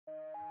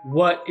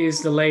What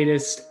is the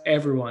latest,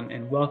 everyone?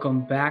 And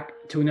welcome back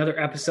to another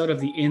episode of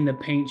the In the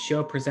Paint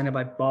show presented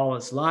by Ball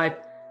is Live.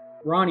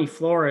 Ronnie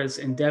Flores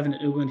and Devin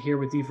Ugland here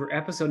with you for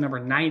episode number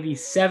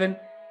 97.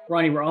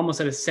 Ronnie, we're almost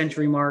at a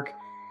century mark.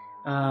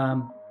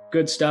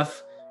 Good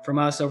stuff from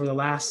us over the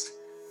last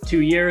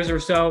 2 years or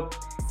so.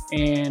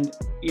 And,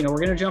 we're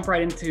going to jump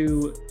right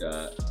into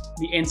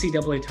the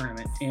NCAA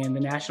tournament and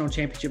the national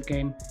championship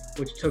game,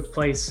 which took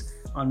place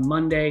on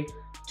Monday,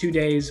 2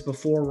 days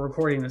before we're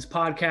recording this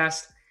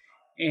podcast.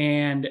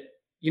 And,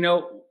 in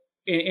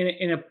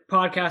a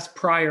podcast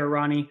prior,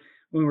 Ronnie,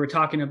 when we were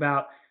talking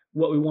about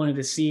what we wanted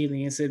to see in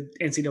the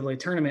NCAA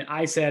tournament,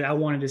 I said I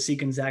wanted to see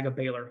Gonzaga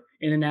Baylor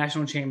in the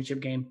national championship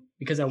game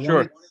because I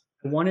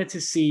wanted to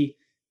see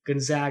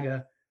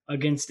Gonzaga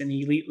against an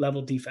elite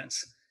level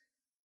defense.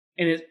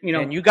 And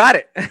and you got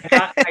it.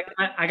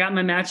 I got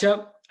my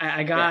matchup.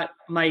 I got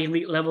my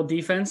elite level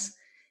defense,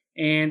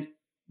 and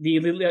the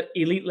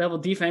elite level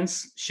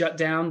defense shut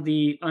down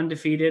the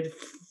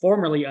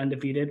formerly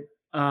undefeated,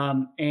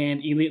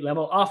 and elite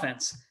level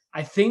offense.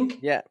 I think.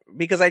 Yeah,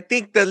 because I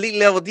think the elite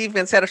level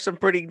defense had some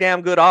pretty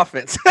damn good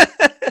offense.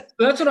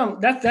 That's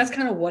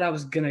kind of what I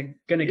was gonna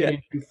get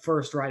into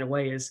first right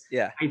away.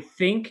 I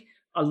think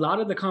a lot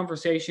of the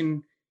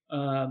conversation,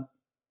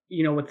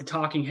 with the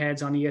talking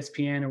heads on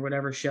ESPN or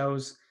whatever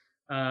shows,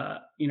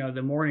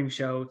 the morning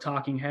show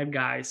talking head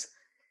guys,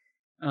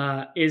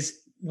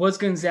 was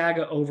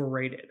Gonzaga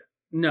overrated?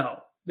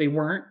 No, they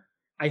weren't.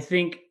 I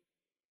think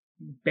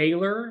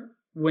Baylor,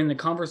 when the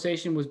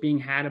conversation was being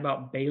had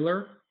about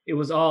Baylor, it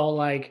was all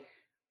like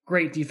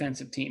great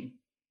defensive team.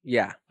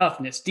 Yeah.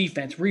 Toughness,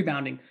 defense,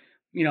 rebounding,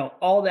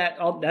 all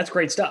that's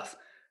great stuff.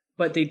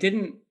 But they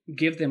didn't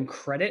give them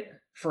credit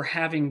for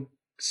having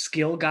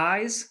skill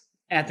guys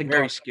at the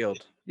very guard.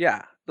 skilled.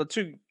 Yeah. The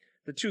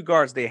two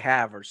guards they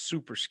have are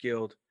super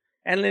skilled.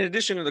 And in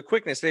addition to the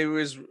quickness, they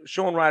was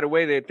shown right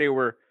away that they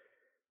were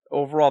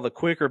overall the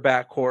quicker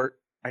backcourt.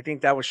 I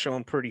think that was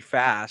shown pretty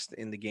fast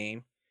in the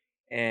game.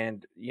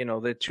 And,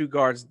 the two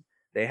guards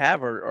they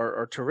have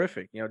are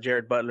terrific.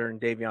 Jared Butler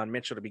and Davion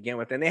Mitchell to begin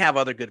with. And they have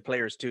other good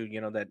players too,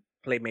 that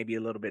play maybe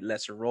a little bit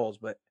lesser roles.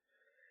 But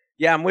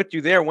yeah, I'm with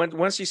you there.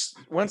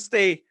 Once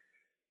they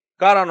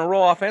got on a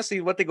roll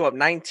offensively, they go up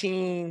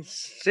 19-6,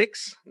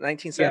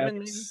 19-7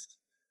 maybe?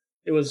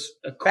 It was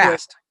a quick,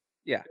 fast.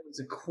 Yeah. It was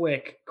a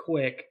quick,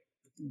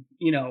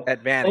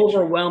 advantage.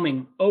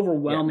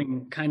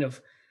 Overwhelming kind of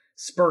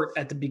spurt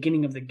at the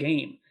beginning of the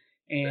game.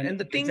 And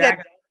the thing that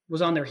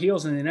was on their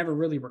heels and they never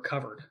really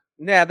recovered.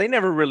 Yeah, they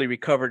never really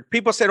recovered.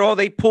 People said,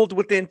 they pulled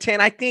within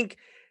 10. I think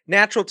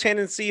natural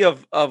tendency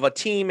of a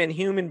team and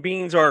human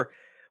beings are,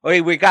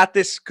 okay, we got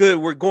this good.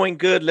 We're going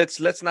good.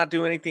 Let's not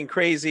do anything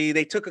crazy.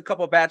 They took a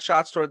couple bad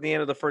shots toward the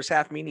end of the first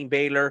half, meaning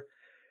Baylor,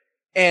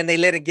 and they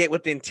let it get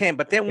within 10.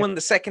 But then when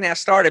the second half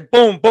started,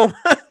 boom, boom,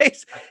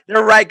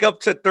 they're right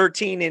up to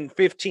 13 and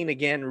 15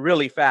 again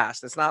really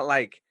fast. It's not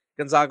like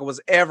Gonzaga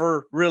was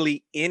ever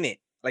really in it,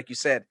 like you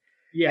said.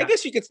 Yeah, I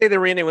guess you could say they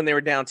were in it when they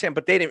were down 10,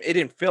 but it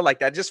didn't feel like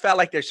that. It just felt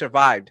like they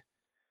survived.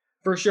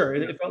 For sure.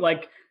 It felt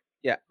like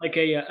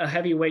a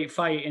heavyweight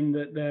fight, and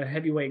the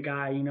heavyweight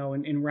guy,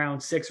 in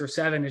round 6 or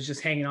 7 is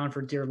just hanging on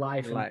for dear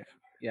life.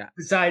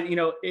 Decide,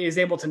 is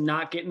able to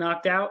not get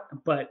knocked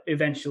out, but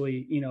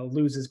eventually,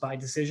 loses by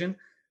decision.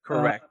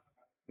 Correct.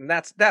 And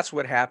that's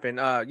what happened.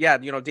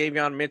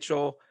 Davion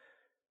Mitchell,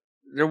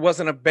 there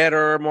wasn't a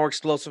better, more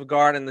explosive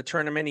guard in the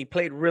tournament. He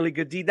played really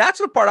good D. That's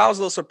the part I was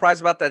a little surprised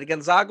about, that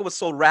Gonzaga was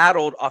so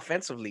rattled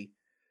offensively.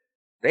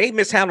 They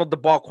mishandled the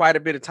ball quite a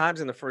bit of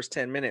times in the first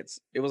 10 minutes.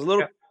 It was a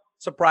little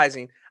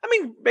surprising. I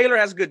mean, Baylor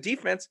has good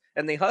defense,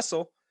 and they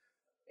hustle.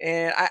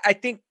 And I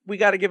think we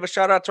got to give a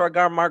shout-out to our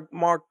guy,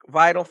 Mark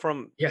Vital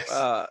from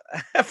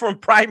from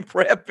Prime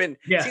Prep. And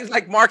it seems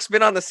like Mark's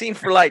been on the scene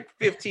for like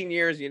 15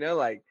 years,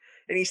 and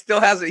he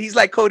still has it. He's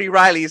like Cody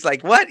Riley. He's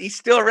like, what? He's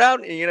still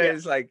around? And,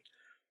 it's like,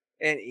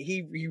 and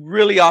he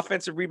really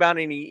offensive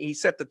rebounding. He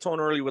set the tone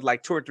early with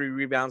like 2 or 3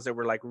 rebounds that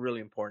were like really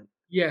important.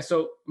 Yeah.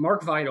 So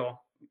Mark Vital,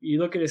 you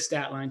look at his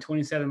stat line: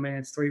 27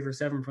 minutes, 3 for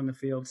 7 from the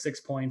field, 6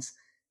 points,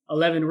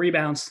 11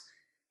 rebounds,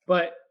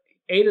 but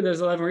 8 of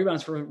those 11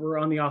 rebounds were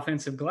on the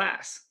offensive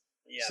glass.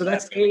 Yeah, so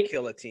that's 8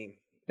 kill a team.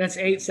 That's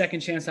 8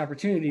 second chance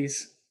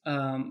opportunities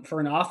for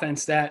an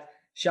offense that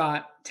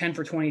shot 10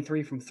 for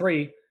 23 from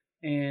 3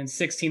 and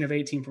 16 of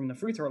 18 from the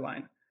free throw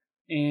line.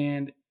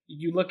 And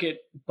you look at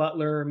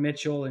Butler,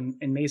 Mitchell, and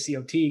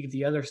Maceo Teague,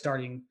 the other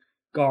starting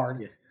guard.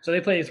 Yeah. So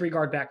they play a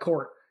 3-guard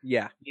backcourt.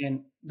 Yeah.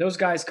 And those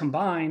guys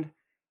combined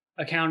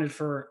accounted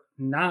for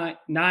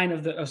not 9.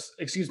 I'm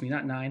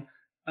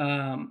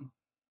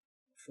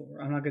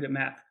not good at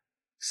math.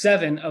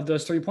 7 of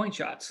those 3-point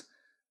shots.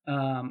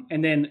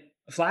 And then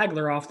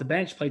Flagler off the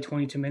bench played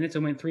 22 minutes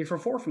and went 3 for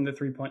 4 from the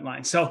 3-point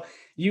line. So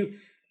you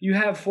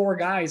have 4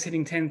 guys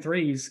hitting 10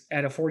 threes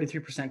at a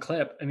 43%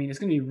 clip. I mean, it's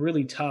going to be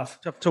really tough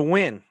to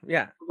win.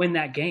 Yeah. Win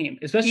that game,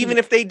 especially even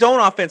if they don't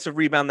offensive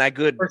rebound that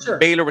good. For sure.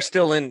 Baylor was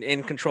still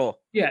in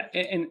control. Yeah.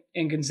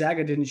 And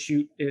Gonzaga didn't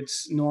shoot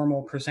its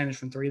normal percentage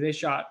from 3. They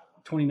shot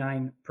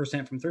 29%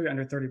 from 3,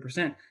 under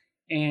 30%.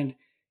 And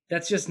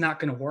that's just not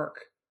going to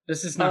work.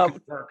 This is not going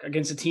to work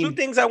against a team. Two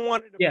things I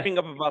wanted to bring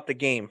up about the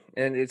game,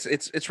 and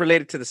it's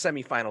related to the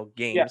semifinal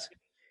games.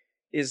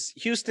 Is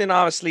Houston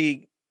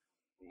obviously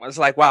was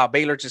like, wow,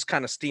 Baylor just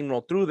kind of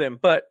steamrolled through them,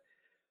 but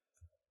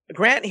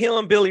Grant Hill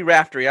and Billy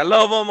Raftery, I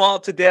love them all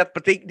to death,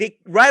 but they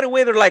right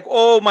away they're like,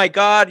 oh my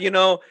God,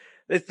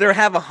 they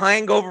have a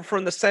hangover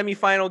from the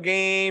semifinal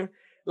game.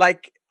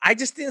 Like, I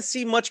just didn't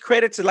see much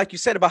credit to, like you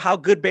said, about how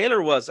good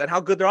Baylor was and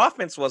how good their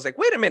offense was. Like,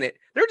 wait a minute,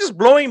 they're just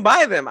blowing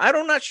by them.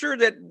 I'm not sure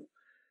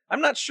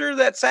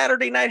that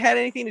Saturday night had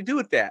anything to do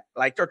with that.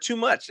 Like, or too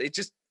much. It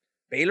just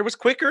Baylor was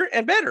quicker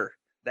and better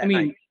that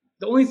night.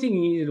 The only thing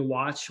you needed to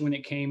watch when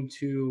it came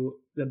to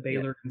the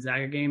Baylor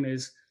Gonzaga game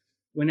is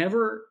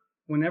whenever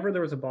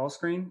there was a ball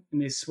screen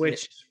and they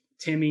switched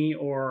Timmy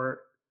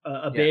or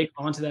a big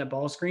onto that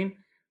ball screen,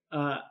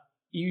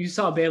 you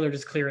saw Baylor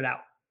just clear it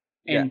out.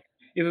 And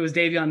if it was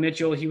Davion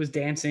Mitchell, he was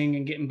dancing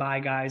and getting by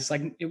guys.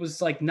 Like, it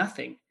was like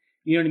nothing.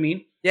 You know what I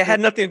mean? Yeah, it had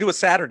nothing to do with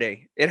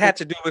Saturday. It had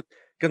to do with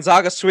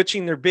Gonzaga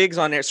switching their bigs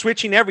on there,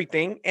 switching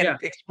everything and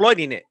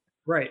exploiting it.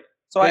 Right.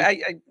 So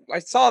I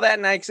saw that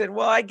and I said,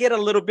 well, I get a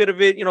little bit of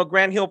it.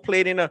 Grant Hill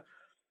played in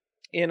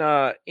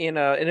an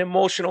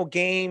emotional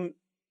game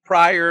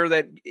prior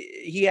that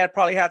he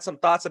probably had some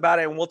thoughts about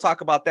it, and we'll talk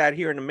about that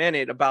here in a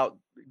minute about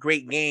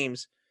great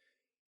games,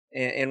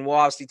 and we'll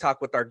obviously talk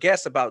with our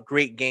guests about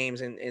great games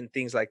and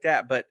things like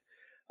that. But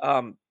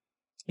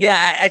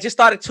I just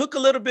thought it took a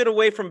little bit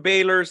away from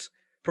Baylor's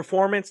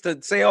performance to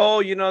say,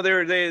 oh,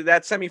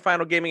 that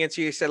semifinal game against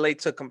UCLA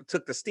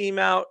took the steam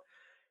out.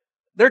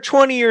 They're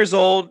 20 years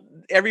old.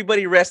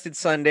 Everybody rested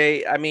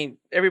Sunday. I mean,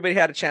 everybody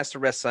had a chance to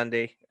rest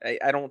Sunday.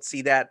 I don't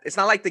see that. It's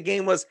not like the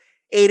game was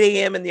 8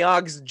 a.m. in the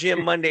Augs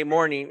gym Monday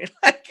morning.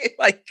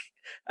 like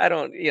I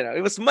don't,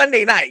 it was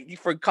Monday night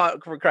for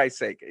Christ's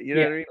sake. You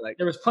know what I mean? Like,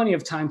 there was plenty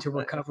of time to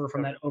recover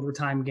from that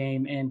overtime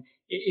game. And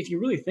if you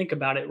really think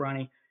about it,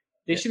 Ronnie,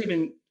 they should have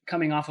been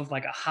coming off of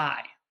like a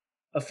high,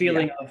 a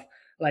feeling of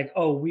like,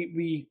 oh,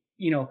 we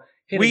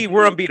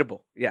were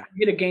unbeatable. Yeah.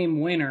 Get a game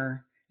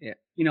winner,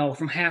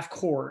 from half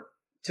court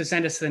to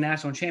send us to the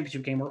national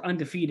championship game. We're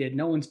undefeated.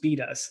 No one's beat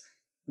us.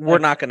 We're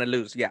not going to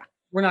lose. Yeah.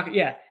 We're not.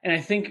 Yeah. And I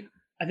think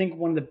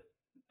one of the,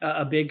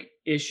 a big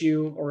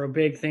issue or a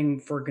big thing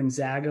for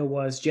Gonzaga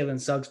was Jalen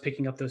Suggs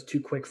picking up those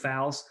 2 quick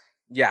fouls.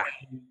 Yeah.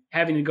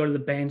 Having to go to the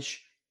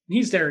bench.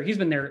 He's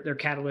been their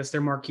catalyst, their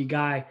marquee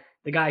guy,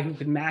 the guy who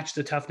could match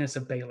the toughness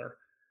of Baylor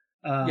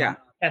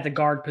at the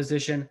guard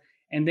position.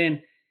 And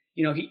then,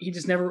 he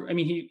just never,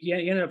 he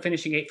ended up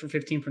finishing 8 for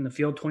 15 from the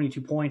field, 22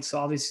 points. So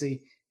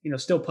obviously,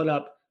 still put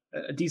up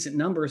decent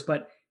numbers,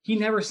 but he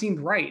never seemed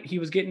right. He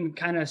was getting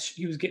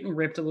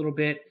ripped a little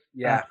bit.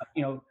 Yeah.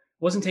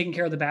 Wasn't taking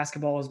care of the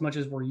basketball as much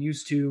as we're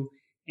used to.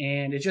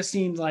 And it just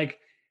seemed like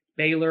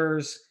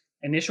Baylor's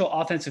initial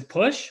offensive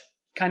push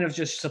kind of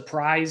just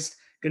surprised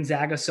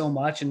Gonzaga so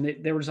much. And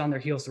they were just on their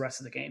heels the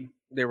rest of the game.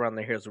 They were on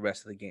their heels the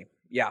rest of the game.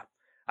 Yeah,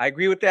 I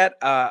agree with that.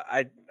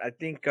 I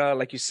think,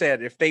 like you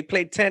said, if they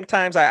played 10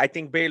 times, I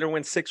think Baylor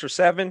wins 6 or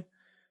 7.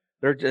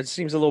 It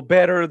seems a little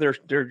better.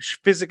 They're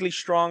physically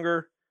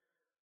stronger.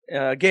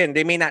 Again,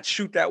 they may not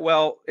shoot that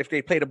well if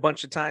they played a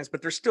bunch of times,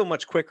 but they're still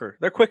much quicker.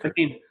 They're quicker.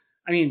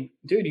 I mean,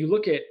 dude, you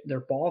look at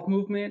their ball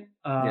movement,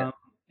 how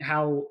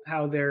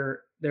their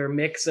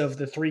mix of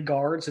the 3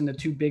 guards and the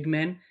 2 big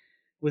men,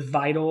 with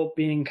Vital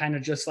being kind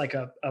of just like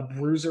a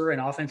bruiser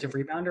and offensive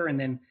rebounder, and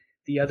then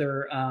the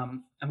other,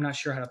 I'm not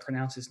sure how to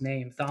pronounce his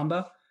name,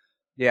 Thamba.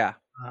 Yeah.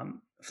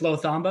 Flo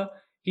Thamba.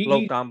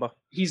 Thamba.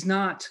 He's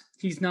not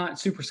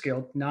super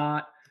skilled,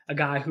 not a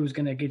guy who's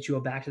going to get you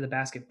a back to the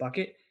basket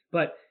bucket,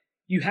 but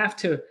you have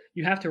to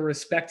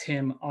respect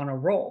him on a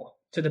roll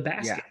to the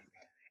basket. Yeah.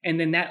 And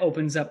then that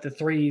opens up the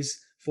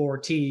threes for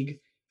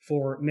Teague,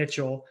 for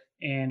Mitchell,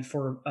 and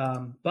for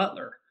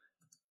Butler,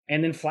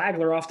 and then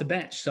Flagler off the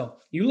bench. So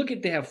you look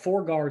at, they have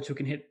 4 guards who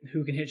can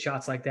hit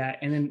shots like that,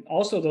 and then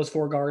also those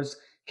 4 guards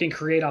can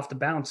create off the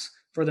bounce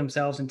for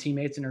themselves and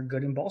teammates and are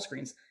good in ball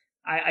screens.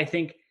 I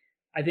think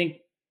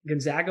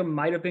Gonzaga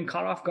might have been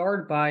caught off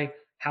guard by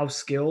how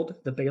skilled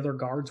the Baylor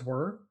guards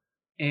were.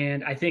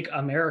 And I think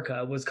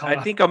America was caught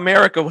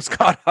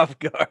off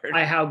guard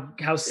by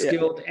how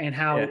skilled and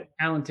how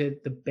talented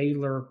the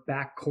Baylor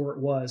backcourt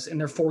was, and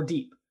they're 4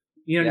 deep.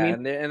 You know what I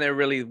mean? And they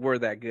really were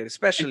that good,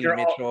 especially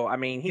Mitchell.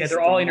 He's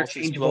they're all the most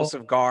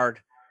explosive guard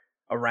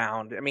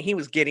around. He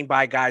was getting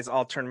by guys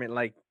all tournament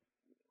like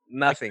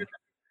nothing.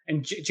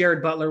 And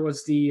Jarod Butler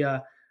was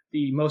the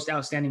most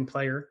outstanding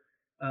player.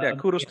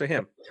 Kudos to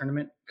him.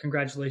 Tournament.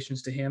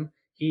 Congratulations to him.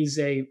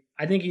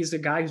 I think he's the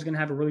guy who's going to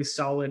have a really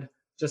solid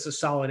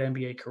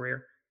NBA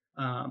career.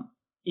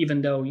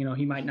 Even though,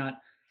 he might not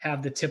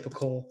have the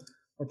typical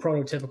or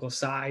prototypical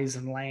size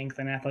and length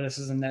and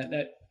athleticism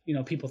that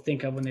people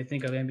think of when they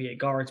think of NBA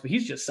guards, but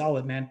he's just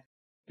solid, man.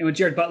 And with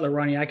Jarod Butler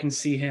running, I can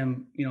see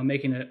him,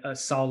 making a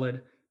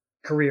solid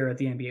career at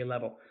the NBA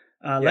level.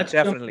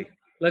 Definitely.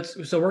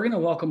 So we're going to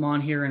welcome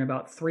on here in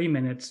about 3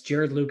 minutes,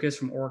 Jared Lucas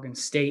from Oregon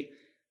State,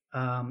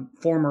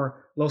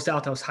 former Los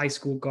Altos High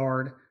School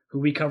guard, who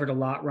we covered a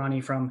lot,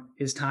 Ronnie, from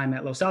his time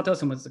at Los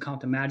Altos and was the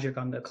Compton Magic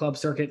on the club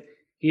circuit.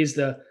 He is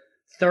the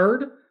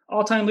 3rd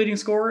all-time leading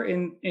scorer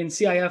in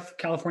CIF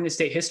California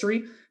State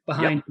history, Yep.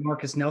 behind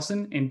Marcus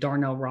Nelson and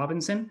Darnell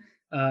Robinson.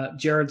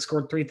 Jarod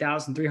scored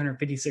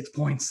 3,356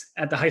 points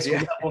at the high school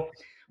Yeah. level.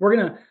 We're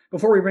gonna,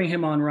 before we bring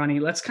him on, Ronnie,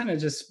 let's kind of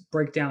just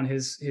break down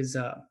his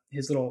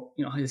little,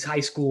 his high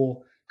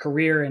school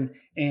career,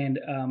 and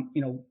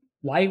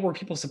why were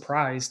people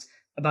surprised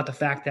about the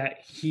fact that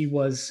he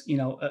was,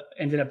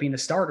 ended up being a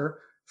starter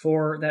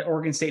for that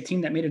Oregon State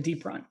team that made a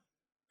deep run.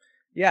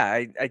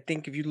 Yeah, I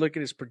think if you look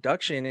at his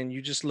production and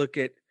you just look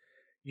at,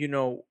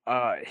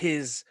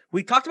 his,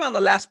 we talked about in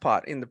the last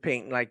pot in the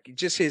paint, like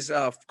just his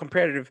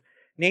competitive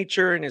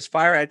nature and his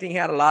fire. I think he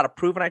had a lot of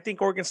proof, and I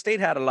think Oregon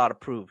State had a lot of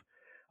proof.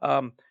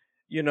 Um,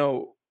 you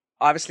know,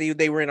 Obviously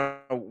they were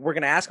we're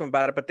gonna ask him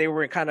about it, but they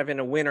were kind of in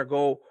a win or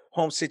go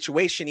home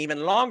situation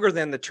even longer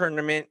than the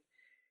tournament,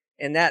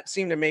 and that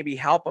seemed to maybe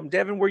help them.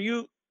 Devin, were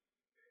you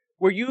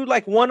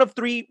like one of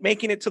three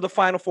making it to the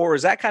Final Four?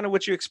 Is that kind of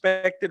what you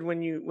expected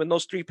when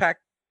those three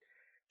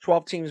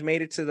Pac-12 teams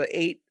made it to the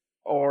eight?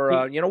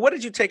 Or what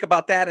did you take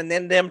about that? And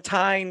then them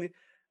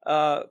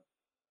uh,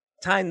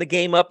 tying the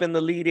game up in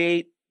the lead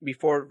eight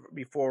before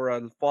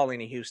falling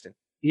to Houston.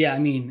 Yeah, I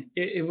mean,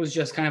 it was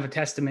just kind of a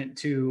testament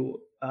to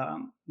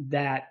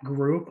that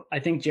group. I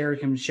think Jared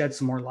can shed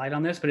some more light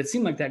on this, but it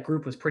seemed like that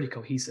group was pretty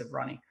cohesive,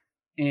 Ronnie.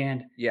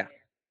 And Yeah.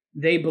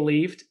 they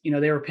believed,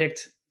 they were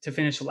picked to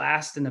finish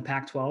last in the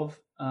Pac-12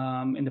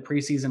 in the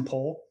preseason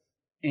poll,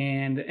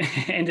 and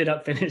ended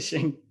up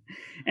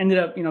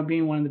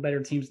being one of the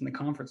better teams in the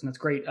conference, and that's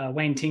great.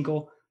 Wayne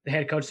Tinkle, the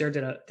head coach there,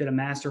 did a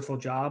masterful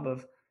job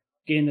of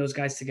getting those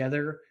guys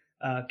together,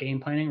 game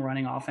planning,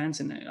 running offense,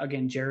 and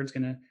again, Jared's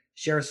going to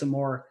share some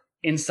more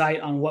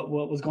insight on what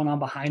was going on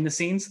behind the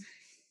scenes.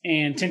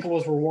 And Tinkle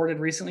was rewarded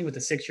recently with a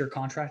 6-year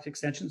contract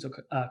extension, so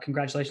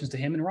congratulations to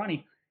him. And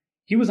Ronnie,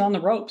 he was on the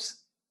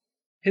ropes.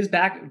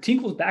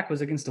 Tinkle's back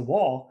was against the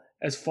wall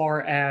as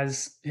far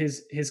as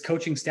his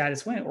coaching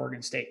status went at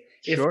Oregon State.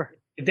 Sure.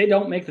 If they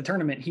don't make the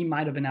tournament, he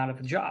might have been out of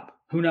a job.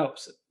 Who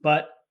knows?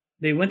 But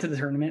they went to the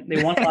tournament.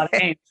 They won a lot of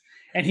games,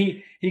 and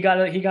he got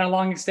a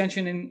long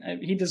extension,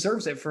 and he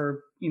deserves it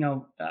for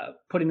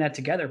putting that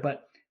together.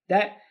 But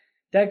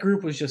that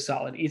group was just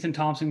solid. Ethan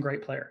Thompson,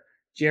 great player.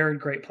 Jarod,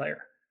 great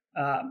player.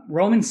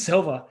 Roman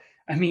Silva.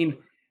 I mean,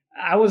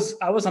 I was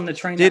on the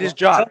train. Did his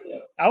job.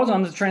 I was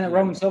on the train that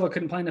Roman Silva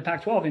couldn't play in the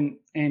Pac-12,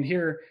 and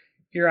here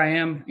I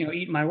am,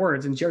 eating my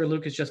words. And Jared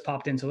Lucas just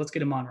popped in, so let's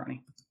get him on,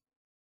 Ronnie.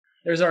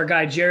 There's our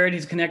guy Jared.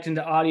 He's connecting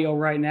to audio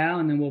right now,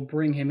 and then we'll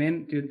bring him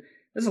in. Dude,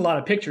 there's a lot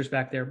of pictures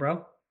back there,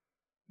 bro.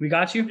 We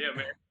got you? Yeah,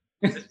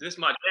 man. This is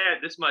my dad.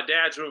 This is my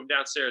dad's room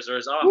downstairs, or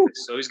his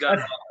office. So he's got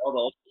all the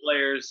old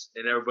players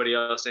and everybody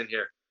else in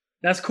here.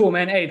 That's cool,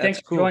 man. Hey, thanks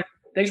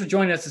for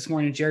joining us this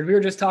morning, Jared. We were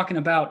just talking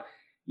about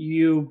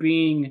you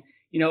being,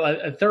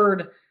 a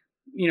third,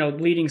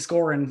 leading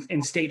scorer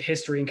in state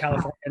history in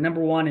California,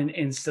 number one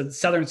in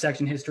Southern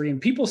Section history,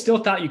 and people still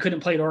thought you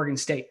couldn't play at Oregon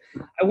State.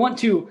 I want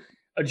to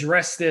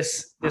address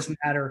this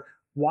matter.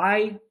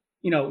 Why,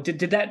 did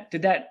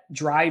that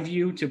drive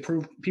you to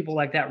prove people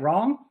like that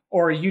wrong,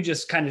 or are you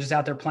just kind of just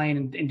out there playing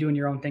and doing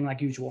your own thing like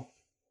usual?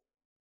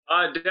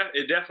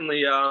 It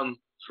definitely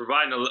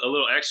providing a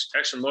little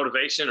extra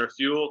motivation or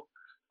fuel.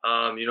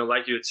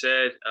 Like you had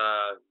said,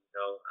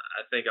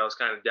 I think I was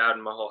kind of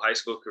doubting my whole high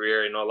school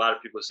career. A lot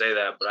of people say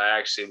that, but I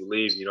actually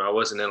believe, I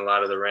wasn't in a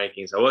lot of the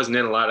rankings. I wasn't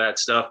in a lot of that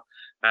stuff.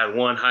 I had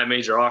one high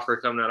major offer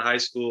coming out of high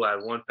school. I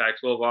had one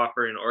Pac-12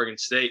 offer in Oregon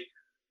State.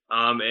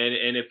 And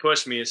it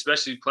pushed me,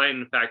 especially playing in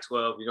the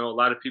Pac-12. A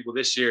lot of people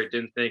this year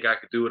didn't think I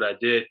could do what I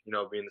did,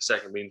 being the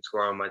second leading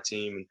scorer on my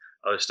team and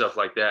other stuff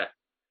like that.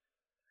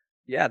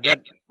 Yeah,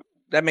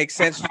 that makes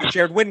sense,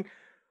 Jared. When,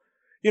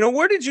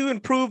 where did you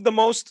improve the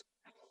most,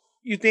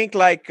 you think,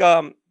 like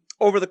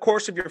over the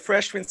course of your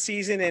freshman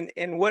season,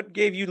 and what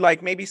gave you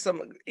like maybe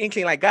some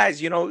inkling, like,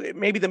 guys,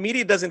 maybe the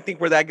media doesn't think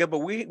we're that good, but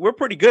we're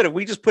pretty good if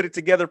we just put it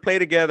together, play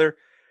together.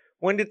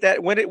 What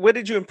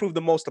did you improve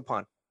the most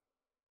upon?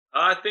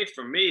 I think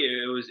for me,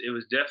 it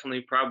was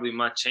definitely probably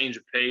my change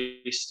of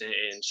pace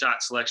and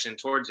shot selection.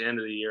 Towards the end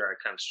of the year, I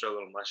kind of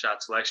struggled with my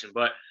shot selection,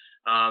 but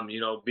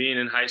being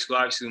in high school,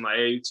 obviously my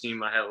AAU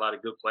team, I had a lot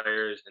of good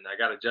players, and I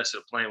got adjusted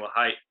to playing with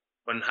height.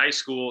 But in high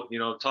school,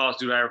 the tallest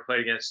dude I ever played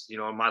against, in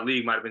my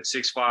league might have been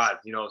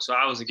 6'5", so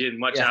I wasn't getting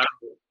much out of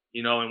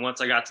it, and once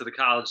I got to the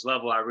college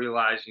level, I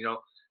realized, a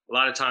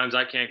lot of times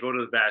I can't go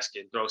to the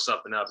basket and throw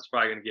something up. It's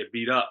probably going to get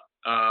beat up.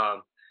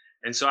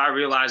 And so I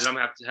realized I'm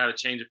going to have a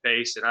change of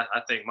pace, and I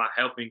think my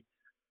helping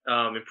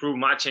improve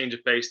my change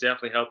of pace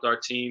definitely helped our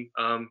team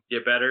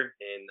get better.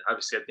 And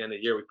obviously at the end of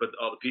the year, we put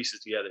all the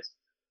pieces together.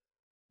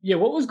 Yeah,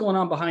 what was going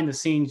on behind the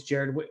scenes,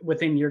 Jared,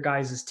 within your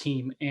guys'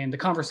 team, and the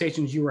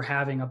conversations you were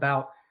having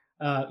about,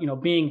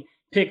 being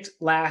picked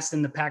last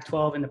in the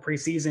Pac-12 in the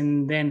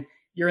preseason, then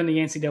you're in the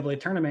NCAA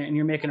tournament and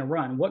you're making a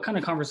run. What kind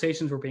of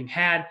conversations were being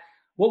had?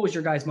 What was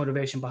your guys'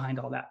 motivation behind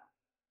all that?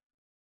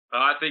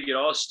 I think it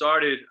all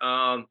started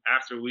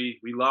after we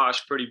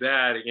lost pretty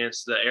bad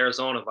against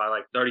Arizona by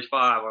like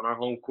 35 on our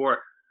home court.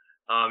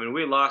 And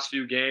we lost a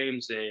few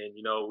games, and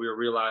we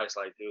realized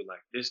like, dude, like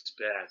this is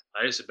bad.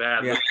 Like, it's a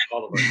bad look for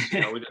all of us.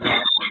 We just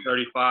lost by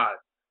 35,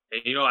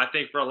 and I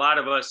think for a lot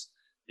of us,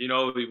 we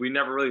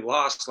never really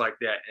lost like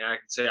that. And I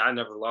can say I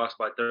never lost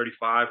by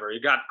 35, or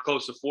it got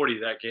close to 40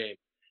 that game.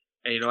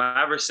 And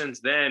ever since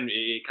then,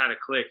 it kind of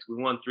clicked.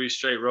 We won 3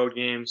 straight road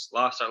games,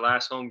 lost our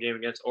last home game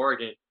against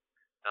Oregon,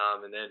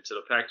 and then to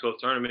the Pac-12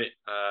 tournament.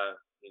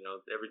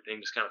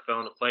 Everything just kind of fell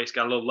into place.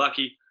 Got a little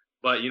lucky,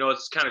 but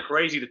it's kind of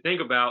crazy to think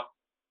about.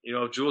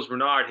 If Jules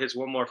Bernard hits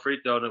one more free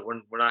throw, then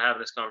we're not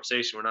having this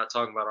conversation. We're not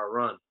talking about our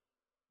run.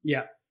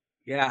 Yeah.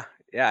 Yeah.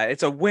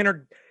 It's a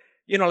winner,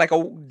 like a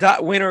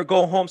winner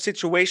go home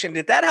situation.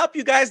 Did that help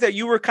you guys that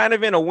you were kind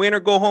of in a winner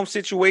go home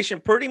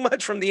situation pretty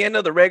much from the end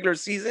of the regular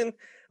season?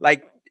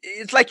 Like,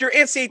 it's like your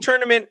NCAA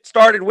tournament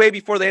started way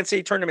before the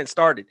NCAA tournament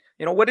started.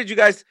 What did you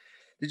guys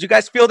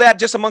feel that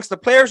just amongst the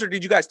players, or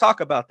did you guys talk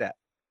about that?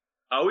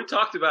 We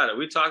talked about it.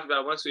 We talked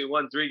about it once we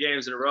won 3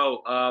 games in a row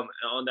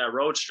on that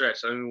road stretch.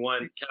 We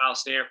won Cal,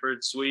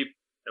 Stanford, sweep,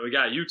 and we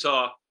got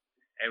Utah.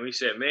 And we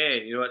said,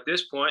 man, at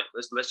this point,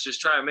 let's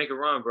just try and make a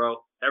run, bro.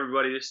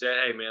 Everybody just said,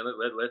 hey, man,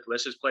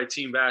 let's just play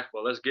team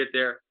basketball. Let's get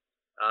there.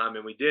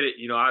 And we did it.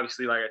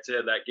 Obviously, like I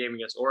said, that game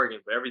against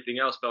Oregon, but everything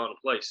else fell into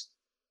place.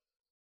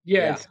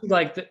 Yeah. It seemed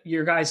like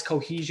your guys'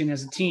 cohesion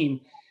as a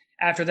team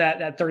after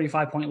that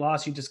 35-point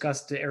loss you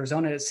discussed to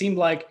Arizona, it seemed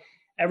like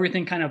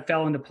everything kind of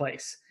fell into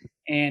place.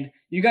 And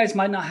you guys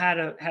might not had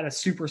a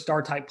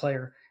superstar type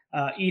player.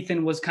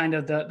 Ethan was kind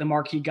of the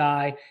marquee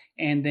guy,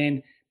 and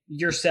then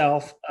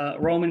yourself,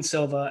 Roman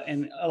Silva,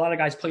 and a lot of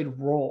guys played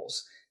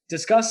roles.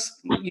 Discuss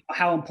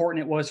how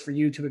important it was for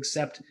you to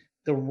accept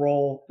the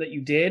role that you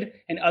did,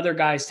 and other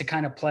guys to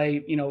kind of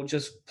play,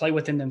 just play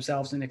within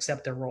themselves and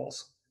accept their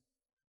roles.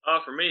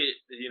 For me,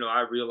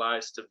 I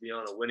realized to be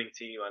on a winning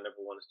team, I never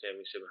won a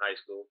championship in high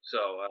school. So,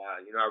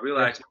 I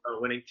realized on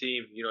a winning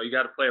team, you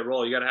got to play a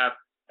role. You got to have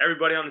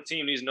everybody on the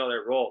team needs to know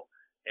their role.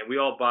 And we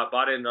all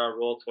bought into our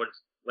role towards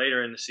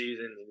later in the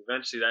season. And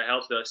eventually that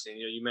helped us. And,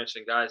 you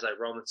mentioned guys like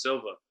Roman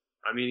Silva.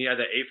 He had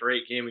that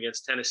 8-for-8 game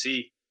against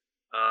Tennessee.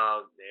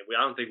 I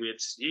don't think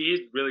he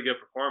had really good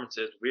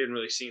performances. We hadn't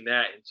really seen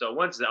that. And so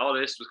once all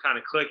this was kind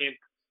of clicking,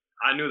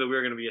 I knew that we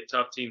were going to be a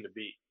tough team to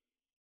beat.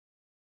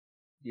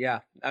 Yeah.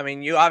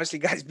 You obviously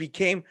guys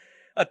became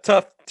a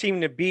tough team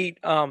to beat.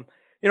 What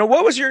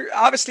was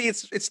obviously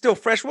it's still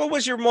fresh. What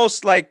was your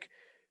most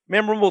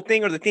memorable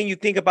thing, or the thing you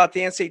think about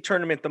the NCAA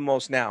tournament the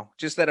most now,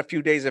 just that a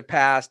few days have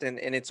passed and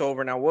it's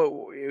over now?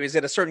 What is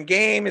it? A certain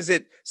game? Is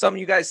it something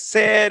you guys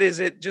said? Is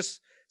it just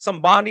some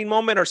bonding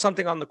moment or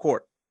something on the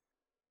court?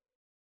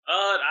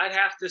 I'd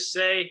have to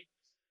say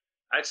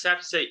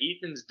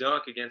Ethan's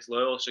dunk against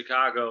Loyola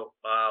Chicago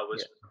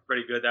was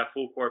pretty good. That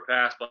full court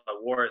pass by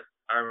Worth.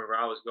 I remember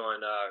I was going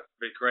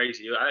pretty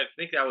crazy. I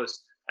think it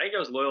was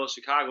Loyola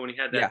Chicago when he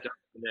had that dunk,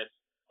 and then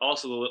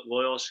also the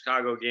Loyola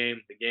Chicago game,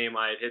 the game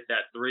I had hit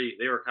that 3.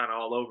 They were kind of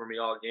all over me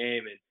all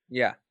game, and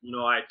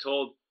I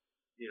told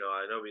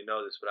I know we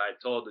know this, but I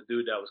told the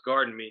dude that was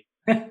guarding me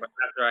after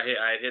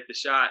I had hit the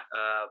shot.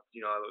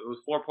 It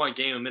was 4-point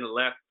game, a minute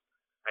left.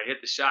 I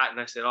hit the shot, and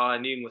I said all I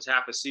needed was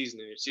half a season,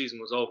 and your season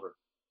was over.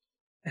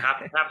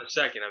 Half a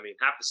second.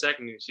 Half a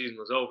second, and your season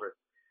was over.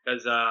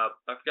 Because I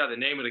forgot the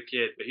name of the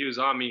kid, but he was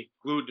on me,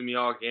 glued to me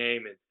all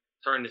game, and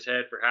turned his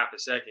head for half a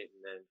second.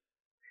 And then,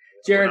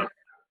 Jarod,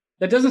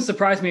 that doesn't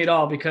surprise me at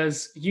all,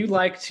 because you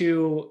like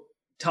to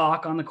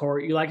talk on the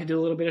court. You like to do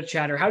a little bit of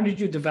chatter. How did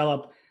you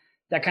develop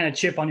that kind of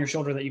chip on your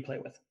shoulder that you play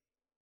with?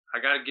 I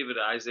got to give it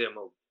to Isaiah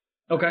Mobley.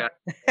 Okay.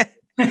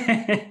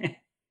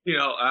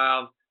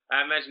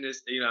 I mentioned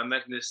this. I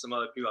mentioned this to some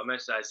other people. I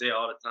mentioned Isaiah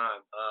all the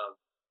time.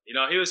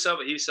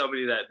 He's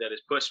somebody that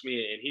has pushed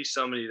me, and he's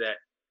somebody that.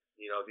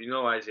 If you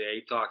know Isaiah,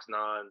 he talks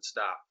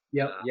nonstop.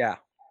 Yep. And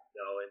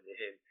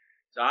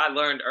so I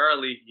learned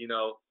early,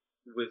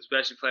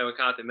 especially playing with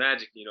Compton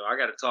Magic, I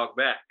got to talk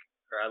back,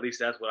 or at least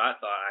that's what I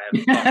thought. I had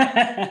to talk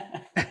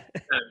back. Kind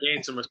of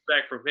gain some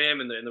respect from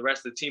him and the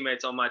rest of the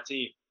teammates on my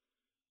team.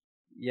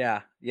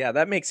 Yeah,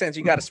 that makes sense.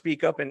 You got to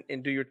speak up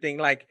and do your thing.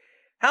 Like,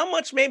 how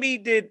much maybe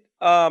did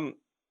the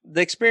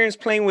experience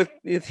playing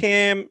with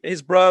him,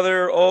 his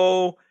brother,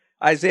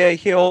 Isaiah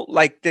Hill,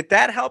 did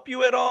that help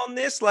you at all in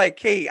this?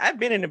 Hey, I've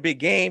been in a big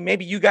game.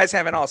 Maybe you guys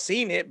haven't all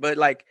seen it, but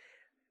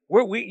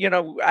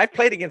I've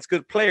played against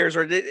good players.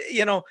 Or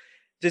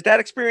did that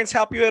experience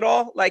help you at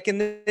all? In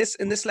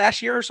this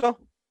last year or so?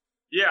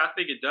 Yeah, I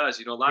think it does.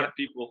 A lot of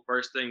people,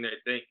 first thing they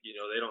think,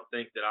 they don't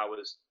think that I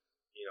was,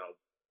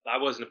 I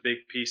wasn't a big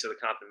piece of the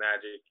Compton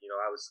Magic.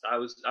 I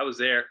was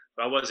there,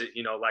 but I wasn't,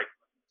 like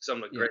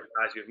some of the great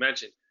guys you've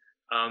mentioned.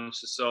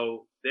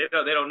 So they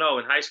don't know.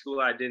 In high school,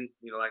 I didn't,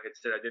 like I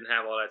said, I didn't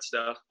have all that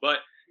stuff, but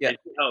it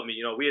helped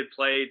me. We had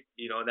played,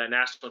 that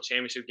national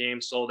championship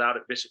game sold out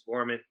at Bishop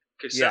Gorman.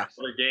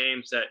 Other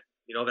games that,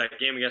 that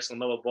game against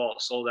LaMelo Ball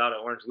sold out at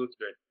Orange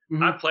Lutheran.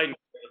 Mm-hmm. I played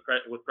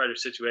with pressure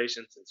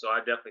situations, and so I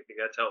definitely think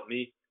that's helped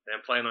me. And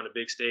I'm playing on a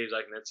big stage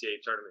like an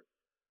NCAA tournament.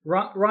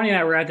 Ronnie and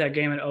I were at that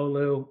game at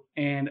OSU,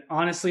 and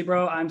honestly,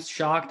 bro, I'm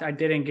shocked I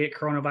didn't get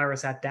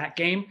coronavirus at that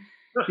game.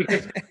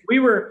 because we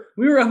were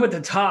up at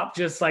the top,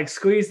 just like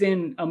squeezed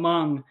in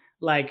among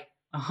like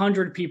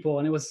 100 people,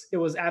 and it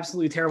was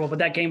absolutely terrible. But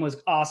that game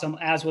was awesome,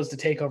 as was the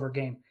takeover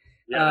game.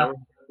 Yeah, there were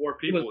 4 It was,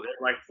 people. There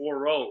were like 4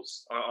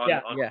 rows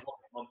yeah,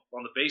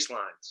 on the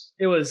baselines.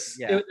 it was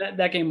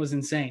that game was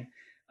insane.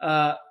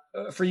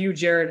 For you,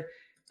 Jarod,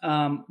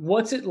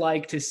 what's it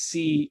like to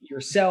see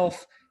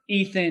yourself,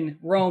 Ethan,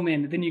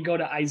 Roman, then you go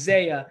to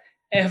Isaiah,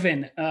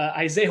 Evan,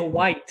 Isaiah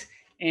White,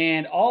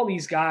 and all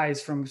these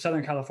guys from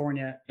Southern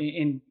California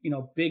in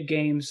big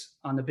games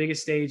on the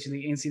biggest stage in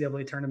the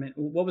NCAA tournament?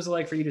 What was it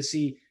like for you to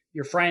see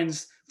your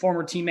friends,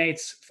 former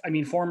teammates,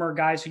 former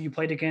guys who you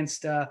played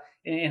against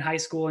in high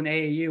school and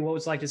AAU? What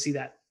was it like to see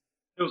that?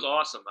 It was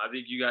awesome. I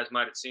think you guys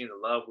might have seen the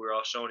love we were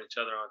all showing each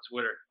other on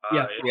Twitter.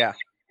 Yeah. It was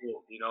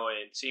cool,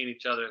 and seeing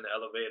each other in the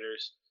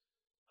elevators.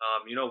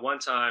 One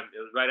time it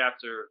was right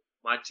after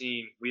my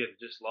team, we had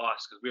just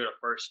lost because we were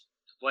the first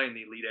to play in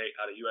the Elite Eight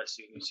out of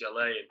USC and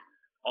UCLA, and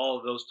all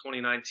of those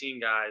 2019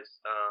 guys,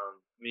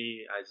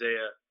 me,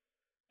 Isaiah,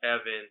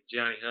 Evan,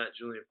 Johnny Hunt,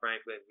 Julian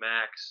Franklin,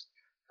 Max,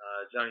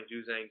 Johnny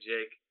Juzang,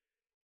 Jake.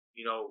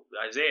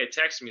 Isaiah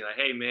texted me like,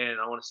 "Hey man,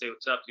 I want to say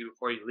what's up to you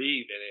before you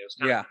leave," and it was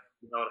kind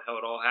of how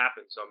it all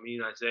happened. So me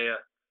and Isaiah,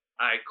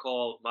 I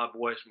called my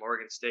boys from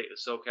Oregon State, the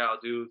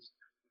SoCal dudes.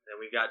 And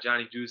we got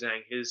Johnny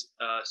Juzang, his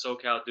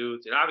SoCal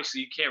dudes. And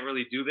obviously you can't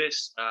really do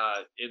this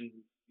in,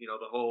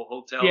 the whole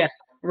hotel. Yeah,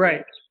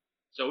 right.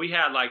 So we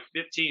had like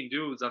 15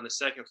 dudes on the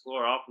second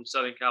floor, all from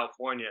Southern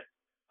California,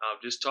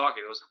 just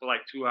talking. It was for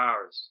like 2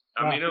 hours.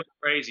 I mean, it was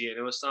crazy. And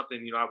it was something,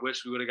 I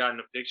wish we would have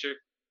gotten a picture.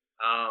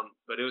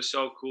 But it was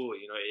so cool.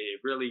 It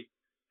really,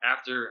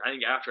 after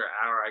an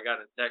hour, I got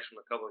a text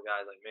from a couple of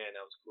guys like, man,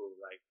 that was cool.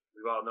 Like,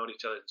 we've all known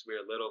each other since we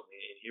were little.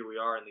 And here we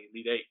are in the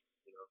Elite Eight.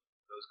 It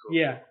was cool.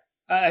 Yeah.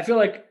 I feel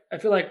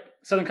like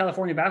Southern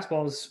California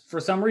basketball is for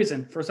some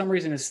reason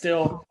is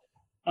still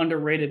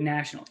underrated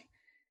nationally.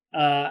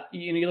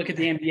 You look at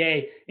the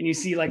NBA and you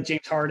see like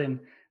James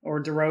Harden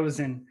or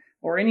DeRozan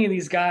or any of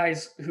these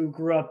guys who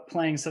grew up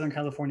playing Southern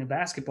California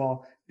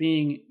basketball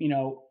being,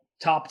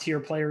 top tier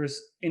players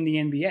in the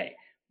NBA.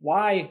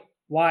 Why,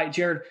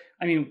 Jarod?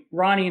 I mean,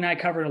 Ronnie and I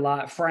covered a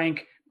lot.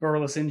 Frank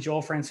Burleson,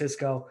 Joel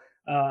Francisco.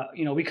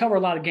 We cover a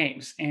lot of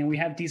games and we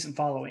have decent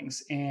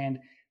followings, and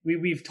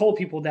we've told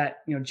people that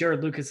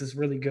Jarod Lucas is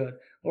really good,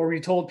 or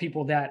we've told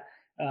people that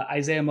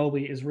Isaiah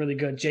Mobley is really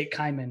good, Jake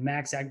Kyman,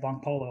 Max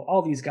Agbonkpolo,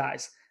 all these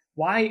guys.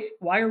 Why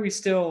are we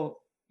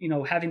still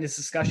having this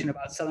discussion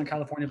about Southern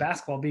California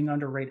basketball being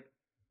underrated?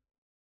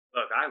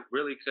 Look, I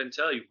really couldn't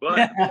tell you, but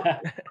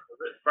the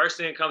first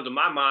thing that comes to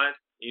my mind,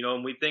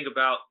 when we think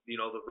about the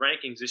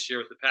rankings this year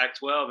with the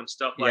Pac-12 and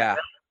stuff like that,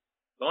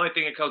 the only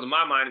thing that comes to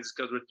my mind is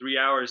because we're 3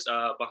 hours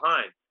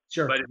behind.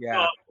 Sure. But it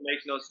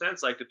makes no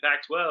sense. Like the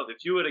Pac-12,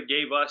 if you would have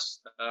gave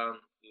us, I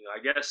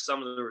guess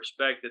some of the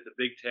respect that the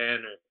Big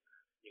Ten or,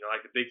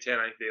 like the Big Ten,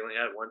 I think they only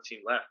had one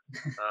team left.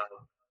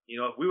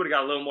 If we would have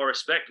got a little more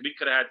respect, we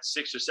could have had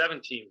 6 or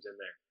 7 teams in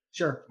there.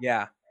 Sure.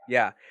 Yeah.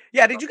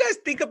 Did you guys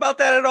think about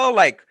that at all?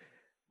 Like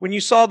when you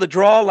saw the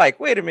draw, like,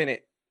 wait a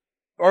minute,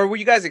 or were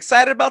you guys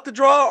excited about the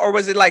draw, or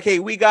was it like, hey,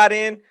 we got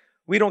in,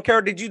 we don't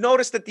care? Did you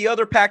notice that the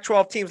other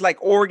Pac-12 teams like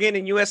Oregon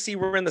and USC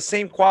were in the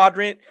same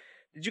quadrant?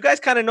 Did you guys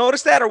kind of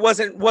notice that, or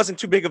wasn't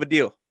too big of a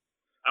deal?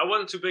 I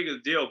wasn't too big of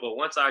a deal, but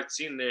once I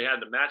seen they had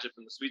the matchup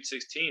in the Sweet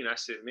 16, I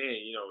said, man,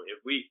 if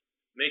we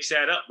mix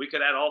that up, we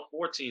could add all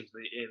 4 teams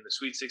in the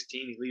Sweet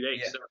 16, Elite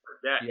 8, stuff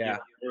like that. Yeah.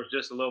 There was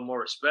just a little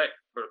more respect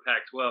for the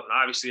Pac-12, and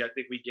obviously I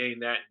think we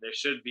gained that, and there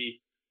should be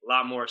a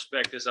lot more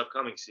respect this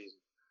upcoming season.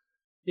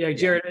 Yeah,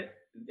 Jarod,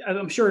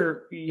 I'm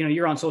sure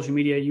you're on social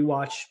media, you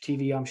watch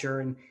TV, I'm sure,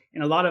 and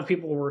a lot of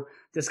people were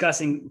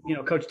discussing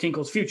Coach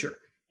Tinkle's future,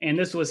 and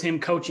this was him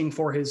coaching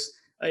for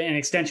an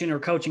extension or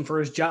coaching for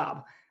his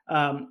job.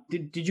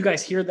 Did you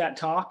guys hear that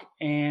talk,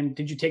 and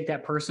did you take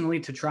that personally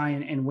to try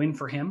and win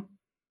for him?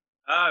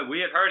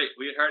 We had heard it.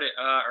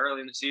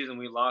 Early in the season.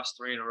 We lost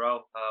 3 in a row.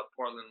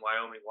 Portland,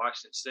 Wyoming,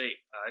 Washington State.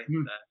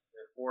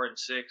 They're 4 and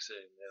 6,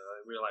 and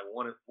we were like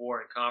 1 and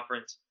 4 in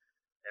conference.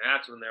 And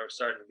that's when there was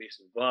starting to be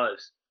some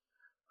buzz.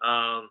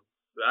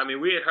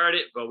 We had heard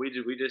it, but we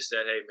just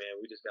said, hey man,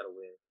 we just got to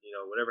win.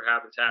 Whatever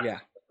happens. Yeah.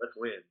 Let's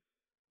win.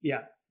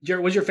 Yeah.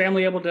 Jarod, was your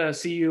family able to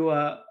see you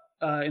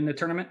in the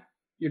tournament?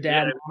 Your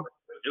dad? Yeah,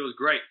 it was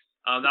great.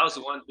 That was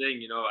the one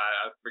thing,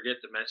 I forget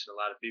to mention a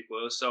lot of people.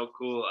 It was so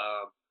cool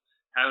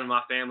having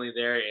my family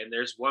there. And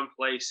there's one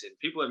place, and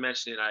people had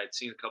mentioned it, I had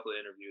seen a couple of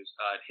interviews,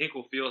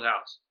 Hinkle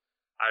Fieldhouse.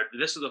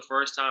 This is the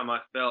first time I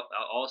felt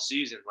all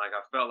season, like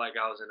I felt like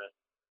I was in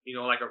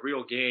a, like a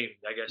real game,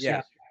 I guess,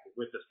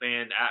 with the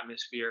fan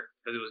atmosphere,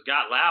 because it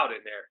got loud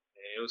in there.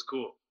 And it was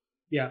cool.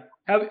 Yeah.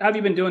 How have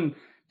you been doing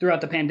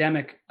throughout the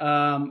pandemic?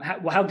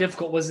 How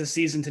difficult was this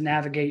season to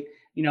navigate,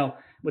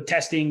 with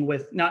testing,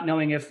 with not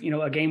knowing if,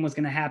 a game was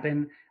going to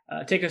happen?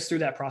 Take us through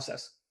that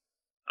process.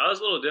 It was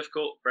a little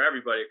difficult for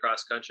everybody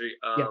across the country.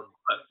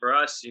 But for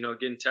us,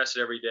 getting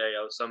tested every day,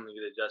 that was something to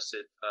get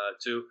adjusted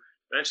to.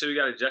 Eventually we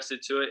got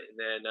adjusted to it. And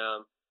then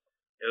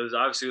it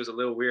was a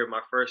little weird.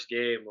 My first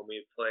game when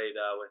we played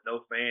with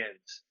no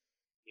fans,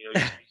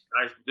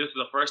 This is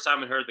the first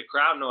time I heard the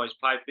crowd noise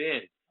pipe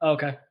in.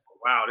 Okay.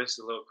 Wow, this is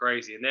a little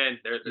crazy. And then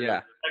the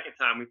second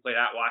time we played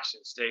at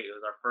Washington State, it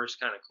was our first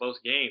kind of close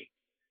game,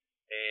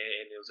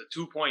 and it was a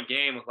 2-point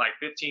game with like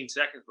 15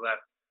 seconds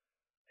left.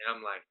 And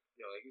I'm like,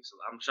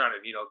 I'm trying to,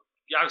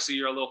 obviously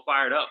you're a little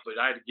fired up, but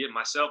I had to get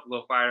myself a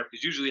little fired up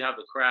because usually you have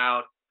the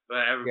crowd,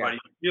 but everybody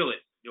can feel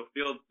it. You'll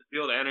feel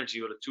the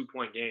energy with a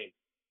 2-point game.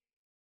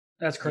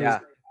 That's crazy.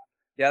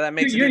 Yeah, that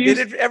makes it. Did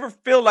it ever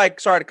feel like?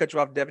 Sorry to cut you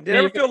off, Devin. Did it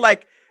ever feel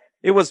like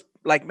it was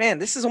like, man,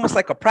 this is almost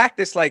like a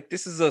practice, like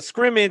this is a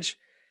scrimmage,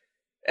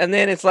 and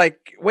then it's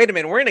like, wait a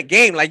minute, we're in a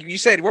game. Like you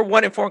said, we're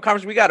 1-4 in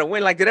conference, we got to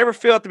win. Like, did it ever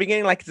feel at the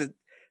beginning like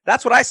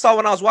that's what I saw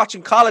when I was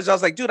watching college? I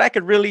was like, dude, I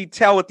could really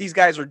tell what these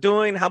guys are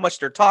doing, how much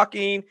they're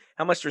talking,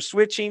 how much they're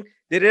switching.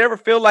 Did it ever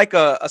feel like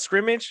a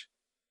scrimmage?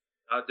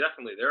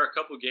 Definitely. There are a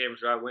couple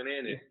games where I went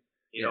in and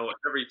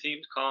every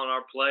team's calling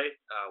our play,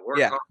 work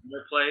on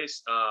their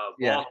plays,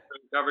 ball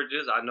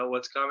coverages. I know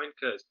what's coming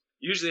because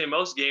usually in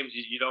most games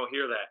you don't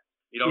hear that.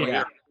 You don't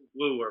hear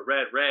blue or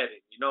red, and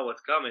you know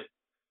what's coming.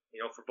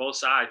 For both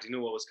sides, you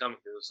knew what was coming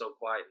because it was so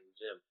quiet in the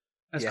gym.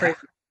 That's crazy.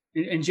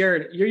 And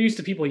Jarod, you're used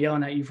to people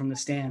yelling at you from the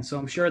stand, so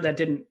I'm sure that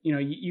didn't.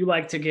 You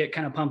like to get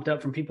kind of pumped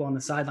up from people on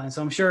the sideline,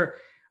 so I'm sure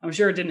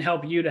it didn't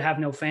help you to have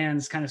no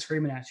fans kind of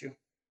screaming at you.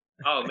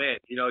 Oh man,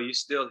 you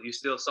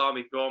still saw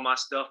me throwing my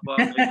stuff up.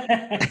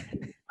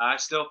 I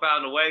still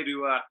found a way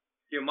to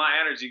get my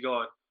energy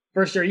going.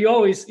 For sure, you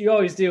always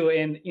do,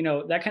 and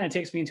that kind of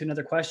takes me into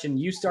another question.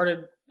 You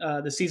started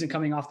the season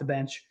coming off the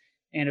bench,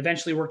 and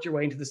eventually worked your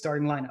way into the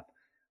starting lineup.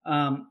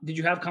 Did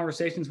you have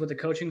conversations with the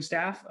coaching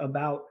staff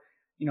about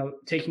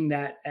taking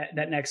that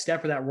next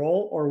step or that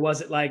role, or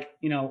was it like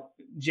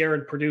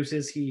Jarod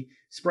produces, he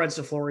spreads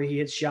the floor, he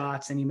hits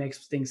shots, and he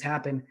makes things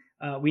happen?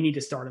 We need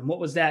to start him. What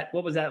was that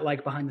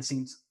like behind the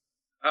scenes?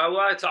 Well,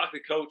 I talked to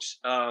coach.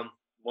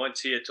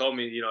 Once he had told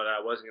me, that I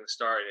wasn't going to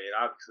start, and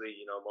obviously,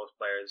 most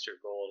players, it's your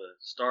goal to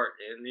start.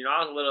 And, I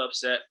was a little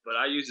upset, but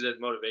I used it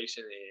as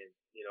motivation. And,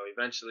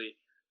 eventually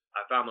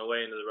I found my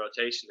way into the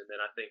rotation. And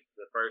then I think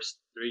the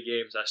first 3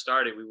 games I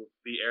started, we would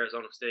beat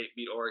Arizona State,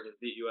 beat Oregon,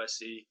 beat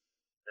USC.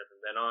 And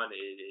from then on,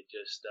 it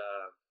just,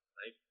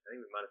 I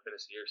think we might have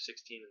finished the year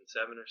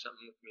 16-7 or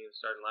something with me in the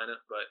starting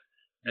lineup. But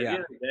at the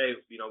end of the day,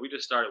 we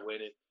just started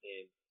winning.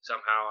 And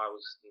somehow I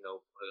was,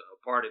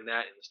 a part in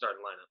that in the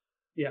starting lineup.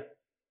 Yeah.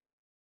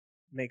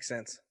 Makes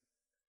sense.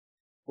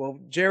 Well,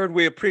 Jarod,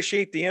 we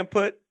appreciate the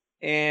input,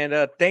 and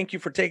thank you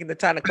for taking the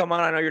time to come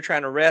on. I know you're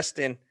trying to rest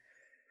and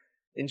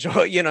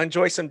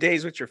enjoy some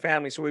days with your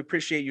family, so we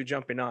appreciate you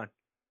jumping on.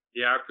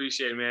 Yeah, I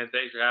appreciate it, man.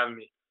 Thanks for having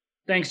me.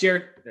 Thanks,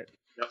 Jarod.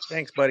 Yep.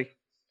 Thanks, buddy.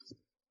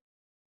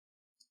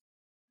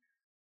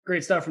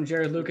 Great stuff from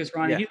Jarod Lucas.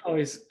 Ronnie, he's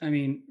always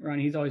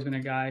been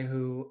a guy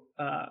who,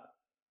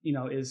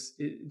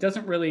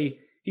 doesn't really,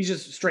 he's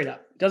just straight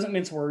up, doesn't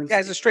mince words. Yeah,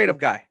 he's a straight up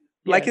guy.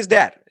 Like his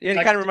dad. And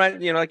he kind of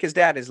reminds, like his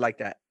dad is like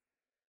that,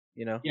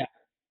 Yeah.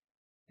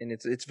 And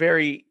it's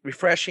very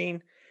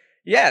refreshing.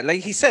 Yeah.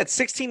 Like he said,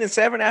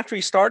 16-7 after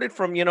he started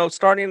from,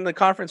 starting in the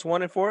conference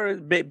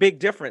 1-4, big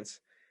difference.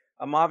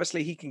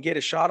 Obviously he can get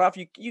a shot off.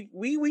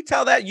 We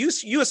tell that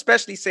you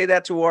especially say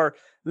that to our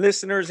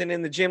listeners and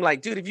in the gym,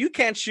 like, dude, if you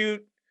can't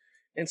shoot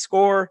and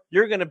score,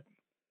 you're going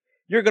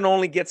to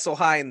only get so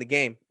high in the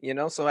game,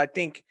 So I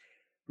think,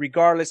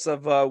 regardless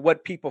of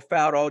what people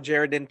felt,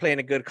 Jarod didn't play in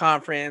a good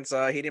conference,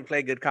 he didn't play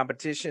a good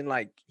competition,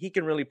 like he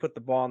can really put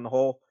the ball in the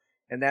hole,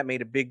 and that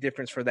made a big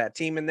difference for that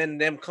team. And then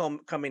them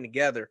coming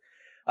together.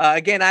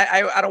 Again,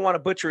 I don't want to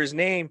butcher his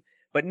name,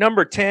 but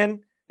number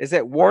 10, is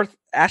that Worth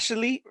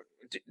Ashley?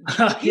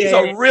 He's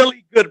a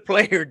really good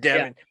player,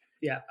 Devin.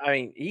 Yeah. I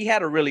mean, he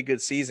had a really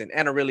good season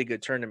and a really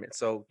good tournament.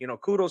 So,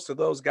 kudos to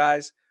those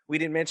guys. We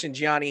didn't mention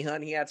Gianni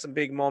Hunt. He had some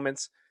big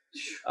moments.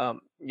 When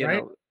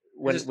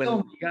so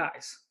many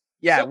guys.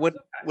 Yeah,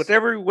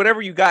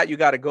 whatever you got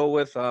to go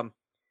with. And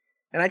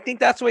I think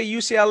that's the way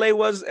UCLA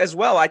was as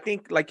well. I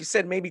think, like you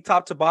said, maybe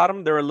top to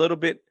bottom, they're a little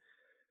bit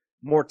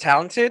more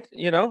talented,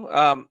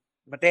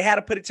 but they had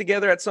to put it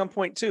together at some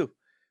point too.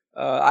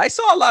 I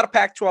saw a lot of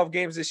Pac-12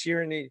 games this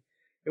year, and it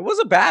was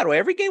a battle.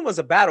 Every game was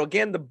a battle.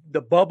 Again,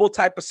 the bubble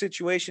type of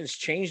situations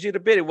changed it a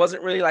bit. It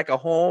wasn't really like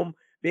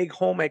big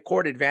home at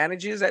court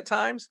advantages at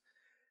times.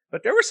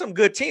 But there were some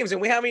good teams,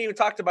 and we haven't even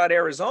talked about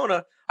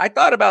Arizona. I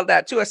thought about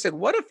that too. I said,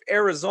 what if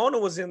Arizona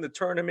was in the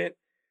tournament?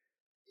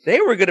 They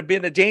were going to be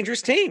a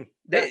dangerous team,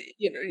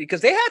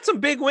 because they had some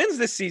big wins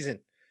this season.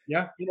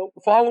 Yeah.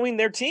 Following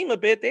their team a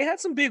bit, they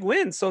had some big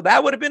wins. So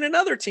that would have been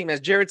another team,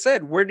 as Jarod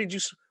said.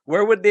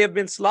 Where would they have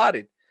been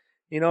slotted?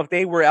 If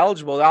they were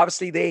eligible.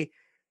 Obviously, they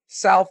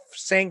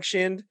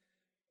self-sanctioned.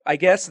 I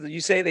guess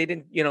you say they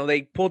didn't.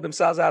 They pulled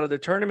themselves out of the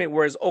tournament,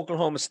 whereas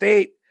Oklahoma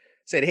State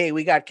said, hey,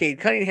 we got Cade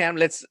Cunningham.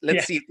 Let's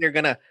see if they're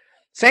going to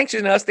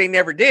sanction us. They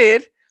never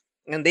did.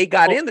 And they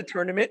got in the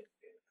tournament.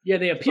 Yeah,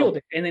 they appealed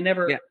it. And they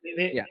never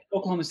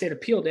Oklahoma State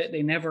appealed it.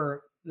 They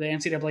never, the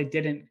NCAA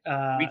didn't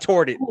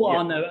retort it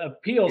on the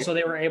appeal, so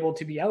they were able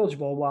to be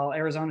eligible, while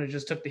Arizona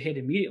just took the hit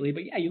immediately.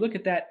 But yeah, you look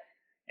at that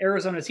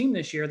Arizona team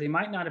this year, they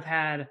might not have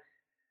had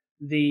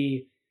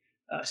the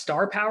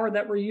star power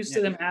that we're used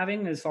to them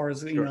having, as far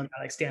as Sure.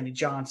 like Stanley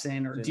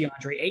Johnson or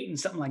DeAndre Ayton,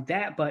 something like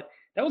that. But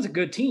that was a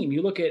good team.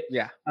 You look at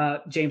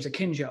James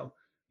Akinjo.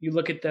 You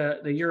look at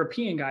the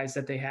European guys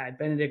that they had,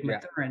 Benedict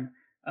Mathurin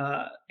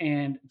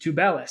and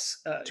Tubelis.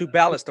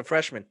 Tubelis, the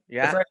freshman.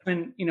 The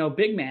freshman,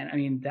 big man. I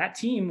mean, that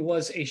team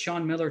was a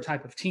Sean Miller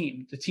type of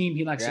team. The team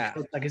he likes to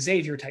coach, like a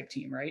Xavier type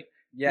team, right?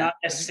 Yeah. Not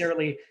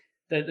necessarily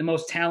the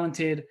most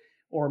talented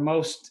or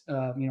most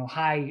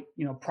high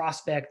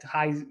prospect,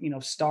 high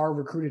star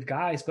recruited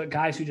guys, but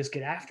guys who just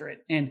get after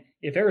it. And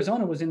if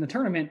Arizona was in the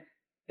tournament,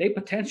 they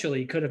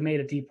potentially could have made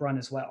a deep run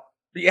as well.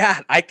 Yeah,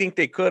 I think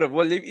they could have.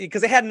 Well,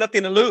 because they had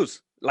nothing to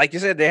lose. Like you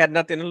said, they had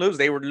nothing to lose.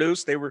 They were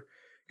loose. They were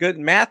good.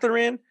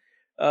 Mathurin,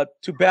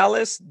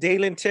 Tubelis,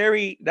 Dalen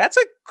Terry. That's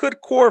a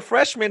good core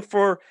freshman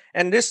for.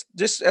 And this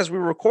as we're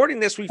recording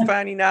this, we're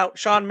finding out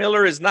Sean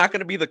Miller is not going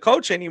to be the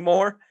coach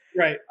anymore.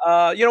 Right.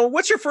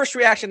 What's your first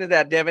reaction to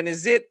that, Devin?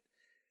 Is it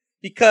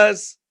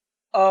because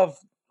of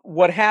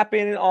what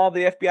happened in all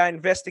the FBI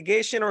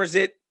investigation, or is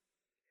it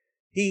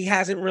he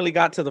hasn't really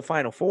got to the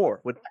Final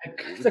Four?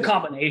 It's a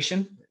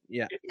combination.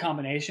 Yeah.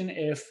 Combination.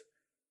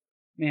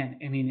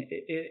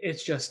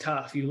 It's just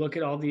tough. You look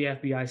at all the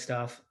FBI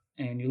stuff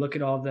and you look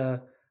at all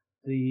the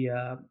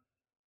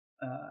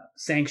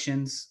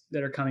sanctions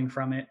that are coming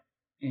from it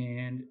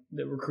and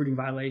the recruiting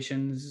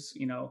violations.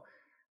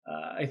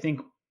 I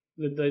think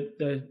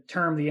the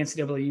term the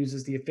NCAA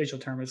uses, the official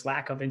term, is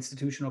lack of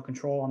institutional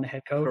control on the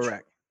head coach.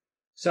 Correct.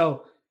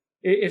 So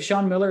if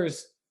Sean Miller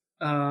is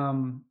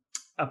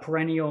a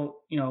perennial,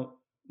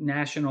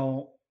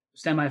 national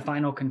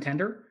semifinal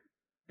contender,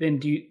 then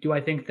do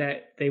I think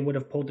that they would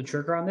have pulled the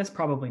trigger on this?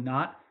 Probably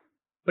not.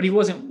 But he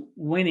wasn't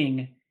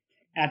winning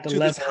at the to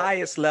level, this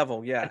highest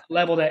level, at the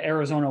level that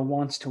Arizona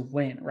wants to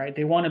win, right?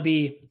 They want to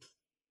be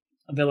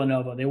a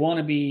Villanova. They want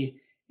to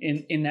be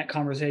in that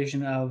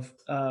conversation of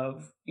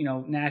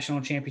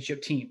national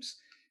championship teams.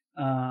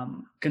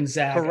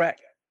 Gonzaga.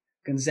 Correct.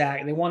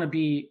 Gonzaga. They want to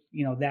be,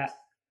 that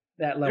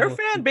level. Their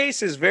fan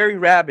base is very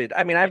rabid.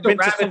 I mean, I've been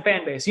to some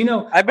fan base.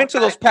 I've been to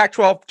those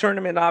Pac-12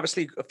 tournament,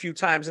 obviously, a few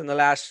times in the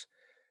last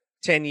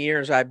 10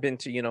 years. I've been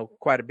to,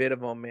 quite a bit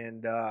of them,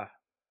 and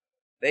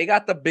they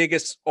got the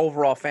biggest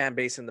overall fan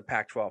base in the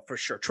Pac-12 for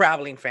sure.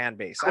 Traveling fan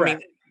base. Correct. I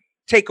mean,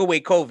 take away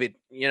COVID,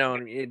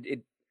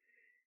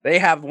 they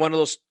have one of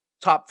those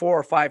top 4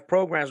 or 5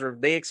 programs where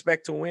they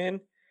expect to win.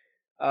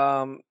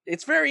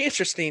 It's very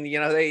interesting.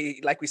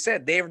 They, like we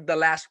said, they're the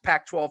last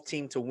Pac-12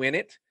 team to win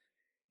it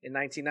in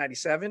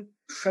 1997.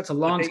 That's a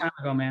long time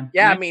ago, man.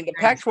 Yeah, I mean, the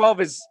Pac-12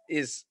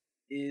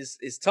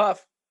 is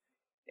tough,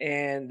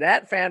 and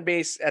that fan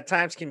base at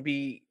times can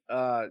be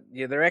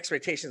their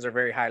expectations are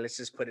very high. Let's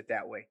just put it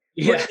that way.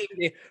 Yeah.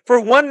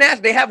 For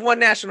they have one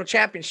national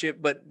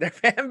championship, but their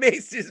fan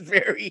base is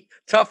very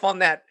tough on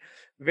that.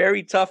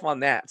 Very tough on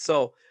that.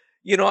 So,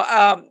 to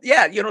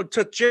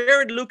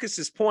Jarod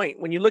Lucas's point,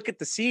 when you look at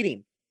the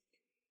seeding,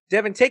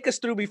 Devin, take us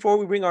through before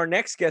we bring our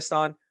next guest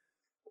on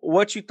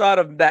what you thought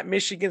of that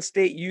Michigan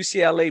State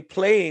UCLA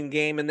play-in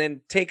game, and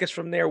then take us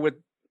from there with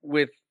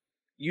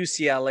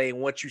UCLA and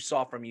what you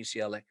saw from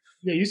UCLA.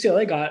 Yeah,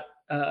 UCLA got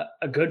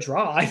a good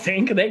draw. I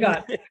think they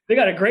got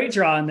a great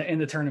draw in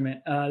the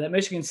tournament. That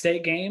Michigan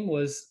State game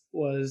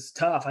was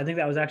tough. I think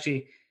that was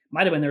actually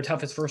might have been their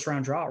toughest first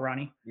round draw,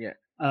 Ronnie. Yeah.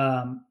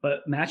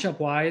 But matchup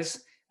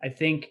wise, I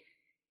think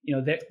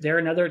they're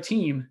another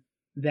team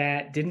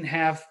that didn't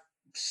have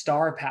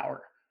star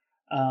power.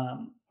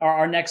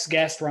 Our next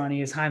guest,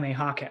 Ronnie, is Jaime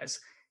Jaquez,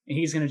 and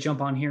he's going to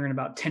jump on here in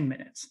about 10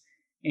 minutes.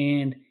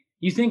 And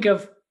you think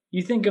of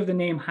the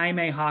name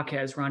Jaime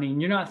Jaquez, Ronnie,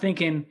 and you're not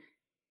thinking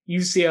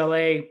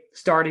UCLA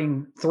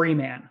starting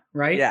 3-man,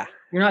 right? Yeah.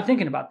 You're not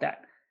thinking about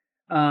that.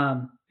 They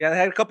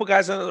had a couple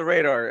guys under the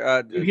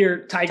radar. You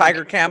hear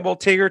Tiger Campbell,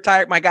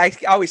 Tiger. My guys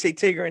always say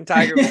Tigger and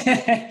Tiger.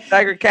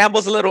 Tiger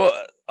Campbell's a little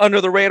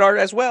under the radar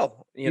as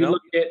well. You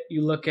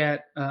look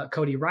at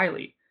Cody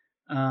Riley.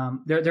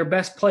 Their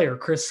best player,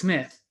 Chris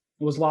Smith,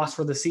 was lost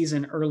for the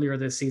season earlier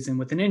this season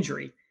with an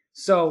injury.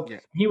 So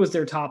he was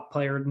their top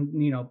player,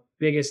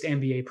 biggest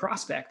NBA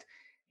prospect.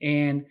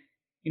 And,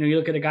 you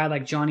look at a guy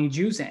like Johnny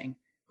Juzang,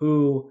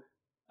 who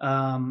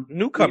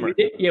newcomer.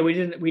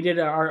 We did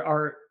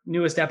our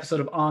newest episode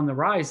of On the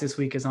Rise this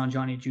week is on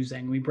Johnny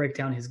Juzang. We break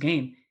down his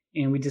game,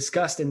 and we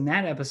discussed in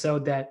that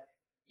episode that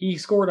he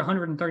scored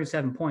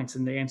 137 points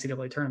in the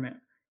NCAA tournament.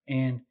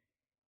 And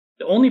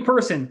the only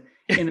person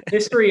in the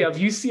history of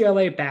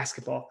UCLA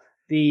basketball,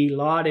 the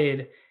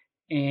lauded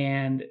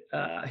and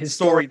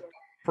storied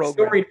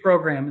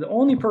program, the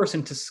only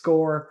person to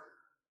score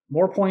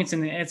more points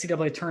in the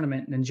NCAA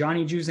tournament than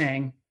Johnny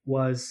Juzang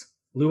was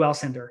Lou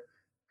Alcindor,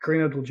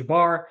 Kareem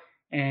Abdul-Jabbar,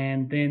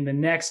 and then the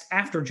next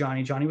after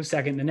Johnny was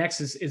second. The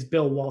next is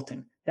Bill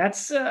Walton.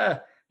 That's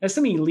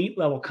some elite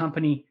level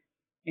company,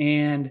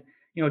 and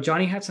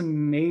Johnny had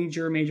some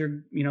major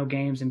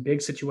games in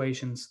big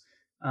situations.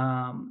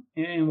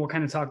 And we'll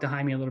kind of talk to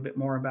Jaime a little bit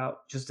more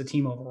about just the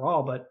team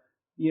overall. But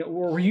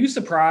were you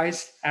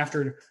surprised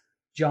after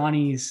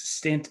Johnny's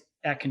stint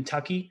at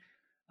Kentucky?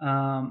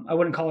 I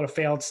wouldn't call it a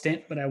failed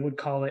stint, but I would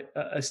call it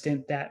a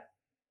stint that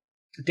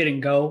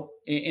didn't go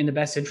in the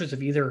best interest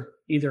of either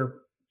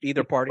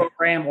party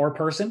program or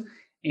person,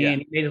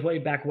 and he made his way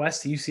back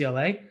west to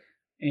UCLA,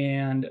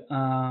 and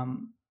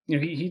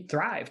he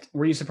thrived.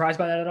 Were you surprised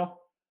by that at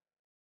all?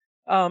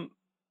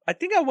 I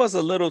think I was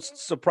a little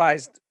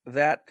surprised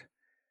that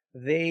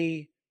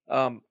they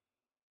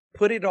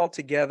put it all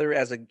together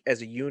as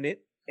a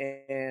unit,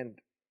 and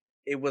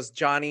it was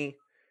Johnny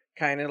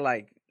kind of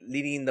like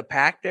leading the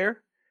pack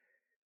there.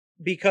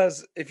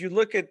 Because if you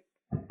look at,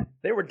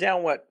 they were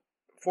down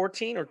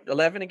 14 or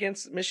 11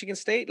 against Michigan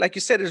State. Like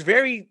you said, there's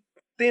very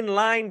thin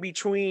line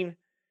between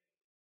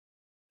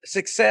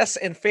success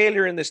and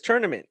failure in this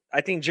tournament.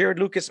 I think Jared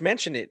Lucas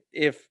mentioned it.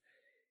 If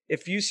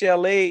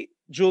UCLA,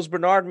 Jules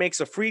Bernard makes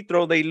a free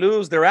throw, they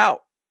lose, they're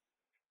out.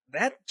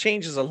 That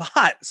changes a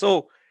lot.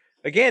 So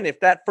again, if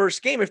that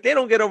first game, if they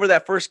don't get over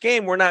that first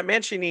game, we're not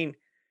mentioning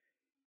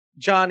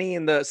Johnny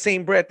in the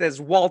same breath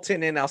as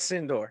Walton and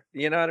Alcindor.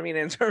 You know what I mean?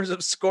 In terms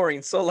of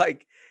scoring. So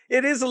like,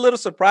 it is a little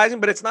surprising,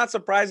 but it's not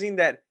surprising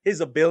that his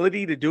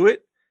ability to do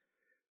it,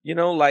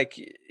 like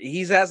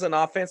he's as an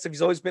offensive,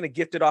 he's always been a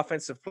gifted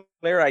offensive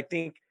player. I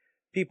think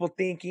people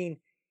thinking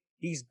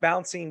he's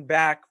bouncing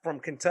back from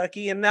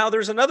Kentucky. And now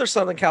there's another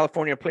Southern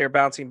California player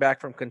bouncing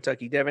back from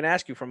Kentucky, Devin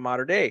Askew from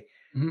Mater Dei.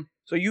 Mm-hmm.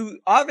 So you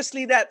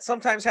obviously that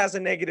sometimes has a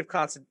negative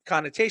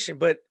connotation,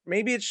 but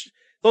maybe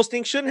those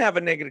things shouldn't have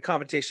a negative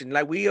connotation.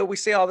 Like we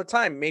always say all the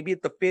time, maybe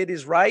if the fit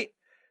is right,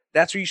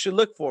 that's what you should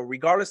look for,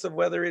 regardless of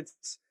whether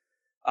it's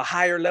a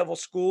higher level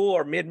school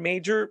or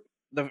mid-major.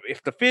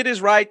 If the fit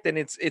is right, then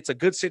it's a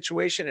good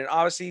situation. And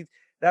obviously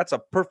that's a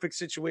perfect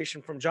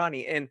situation from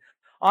Johnny. And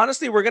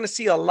honestly, we're going to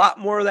see a lot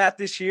more of that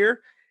this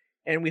year.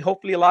 And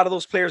hopefully a lot of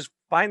those players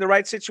find the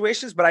right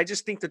situations. But I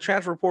just think the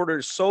transfer portal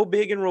is so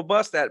big and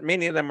robust that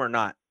many of them are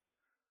not.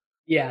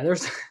 Yeah,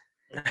 there's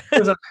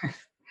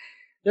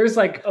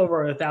like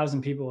over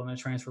 1,000 people in the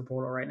transfer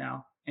portal right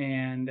now.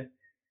 And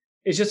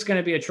it's just going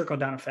to be a trickle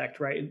down effect,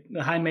 right?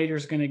 The high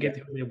majors are going to get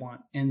who they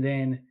want. And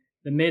then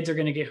the mids are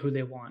going to get who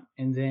they want.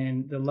 And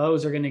then the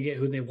lows are going to get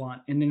who they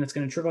want. And then it's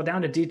going to trickle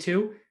down to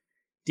D2,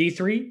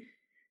 D3,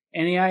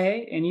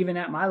 NEIA, and even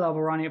at my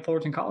level, Ronnie, at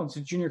Fullerton College,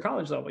 the junior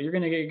college level, you're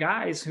going to get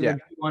guys who are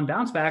D1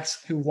 bounce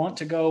backs who want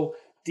to go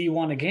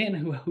D1 again,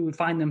 who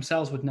find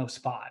themselves with no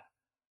spot,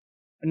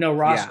 no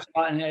roster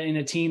spot in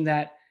a team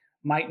that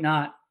might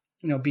not,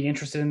 be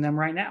interested in them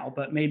right now,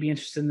 but may be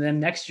interested in them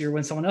next year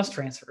when someone else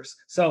transfers.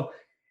 So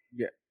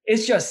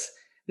it's just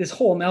this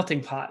whole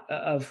melting pot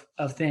of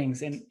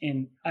things.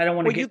 And I don't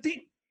want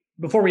to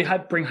before we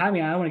bring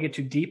Jaime on, I don't want to get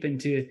too deep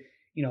into,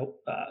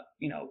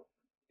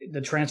 the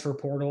transfer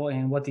portal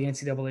and what the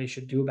NCAA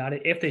should do about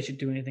it, if they should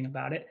do anything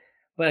about it.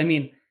 But I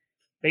mean,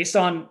 based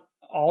on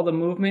all the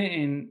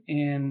movement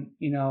and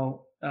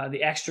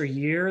the extra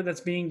year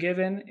that's being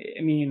given,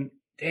 I mean,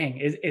 dang,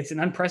 it's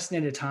an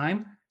unprecedented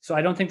time. So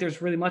I don't think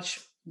there's really much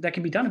that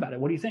can be done about it.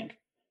 What do you think?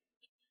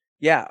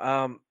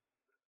 Yeah.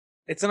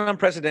 It's an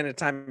unprecedented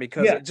time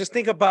because just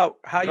think about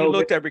how you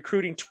looked at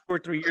recruiting 2 or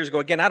 3 years ago.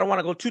 Again, I don't want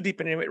to go too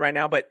deep into it right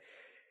now, but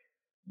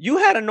you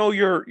had to know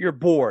your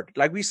board.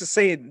 Like we used to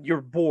say,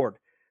 your board.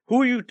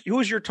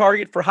 Who's your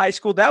target for high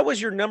school? That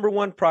was your number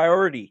one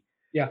priority.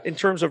 Yeah. In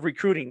terms of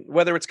recruiting,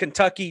 whether it's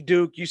Kentucky,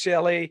 Duke,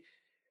 UCLA,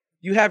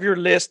 you have your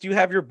list, you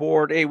have your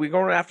board. Hey, we're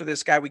going after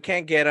this guy. We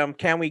can't get him.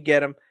 Can we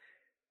get him?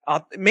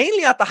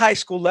 Mainly at the high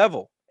school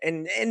level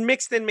and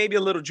mixed in maybe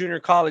a little junior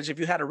college. If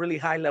you had a really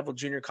high level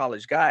junior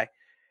college guy,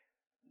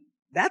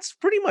 that's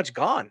pretty much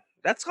gone.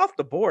 That's off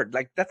the board.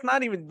 Like that's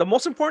not even the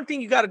most important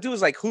thing you got to do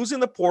is like, who's in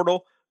the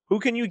portal? Who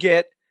can you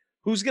get?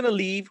 Who's going to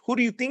leave? Who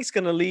do you think's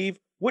going to leave?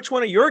 Which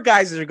one of your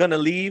guys are going to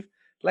leave?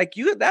 Like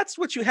that's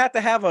what you have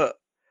to have a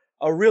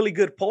really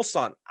good pulse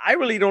on. I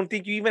really don't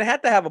think you even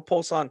had to have a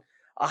pulse on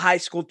a high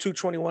school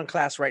 221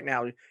 class right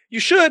now. You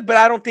should, but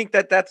I don't think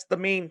that's the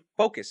main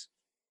focus.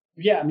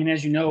 Yeah. I mean,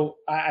 as you know,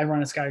 I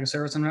run a scouting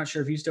service. I'm not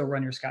sure if you still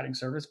run your scouting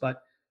service,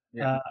 but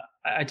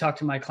I talk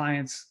to my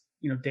clients,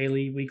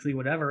 daily, weekly,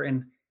 whatever.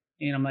 And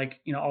I'm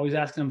like, always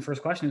asking them the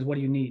first question is, what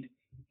do you need?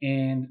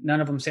 And none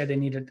of them said they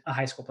needed a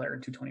high school player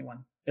in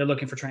 221. They're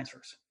looking for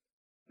transfers.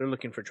 They're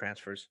looking for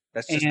transfers.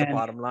 That's just the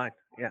bottom line.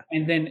 Yeah.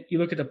 And then you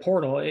look at the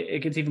portal, it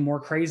gets even more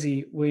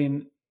crazy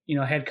when,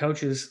 head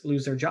coaches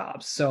lose their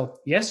jobs. So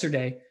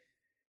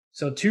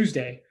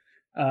Tuesday,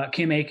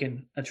 Kim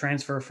Aiken, a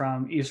transfer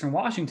from Eastern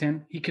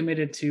Washington, he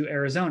committed to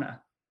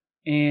Arizona.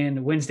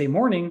 And Wednesday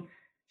morning,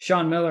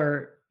 Sean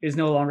Miller is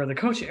no longer the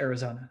coach at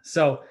Arizona.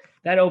 So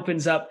that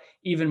opens up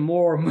even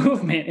more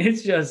movement.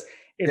 It's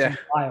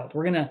wild.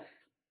 We're going to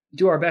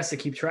do our best to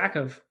keep track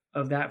of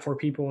that for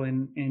people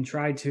and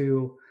try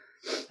to,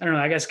 I don't know,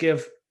 I guess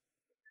give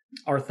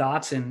our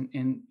thoughts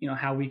and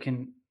how we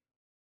can,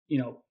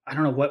 I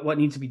don't know what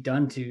needs to be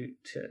done to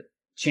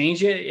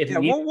change it.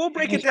 We'll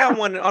break it down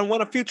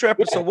on a future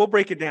episode. Yeah. We'll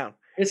break it down.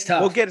 It's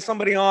tough. We'll get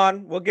somebody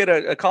on. We'll get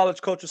a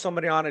college coach or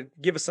somebody on to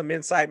give us some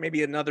insight.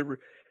 Maybe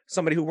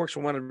somebody who works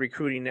for one of the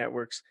recruiting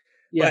networks.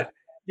 Yeah. But,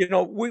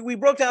 we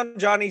broke down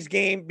Johnny's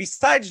game.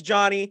 Besides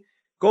Johnny,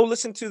 go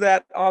listen to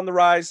that On the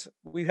Rise.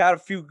 We've had a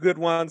few good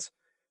ones.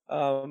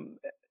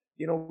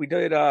 We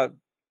did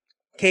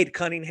Cade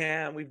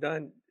Cunningham. We've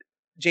done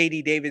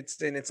J.D.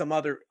 Davidson and some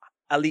other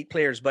elite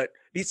players. But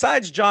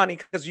besides Johnny,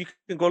 because you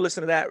can go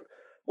listen to that,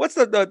 what's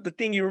the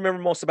thing you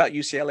remember most about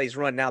UCLA's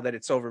run now that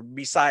it's over,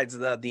 besides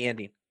the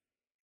ending?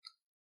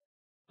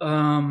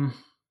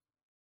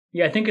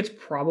 Yeah, I think it's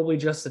probably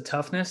just the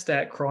toughness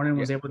that Cronin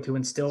was able to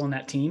instill in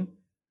that team.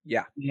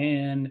 Yeah.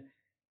 And,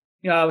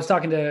 I was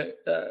talking to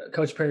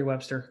Coach Perry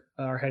Webster,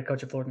 our head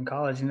coach at Fullerton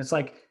College, and it's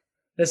like,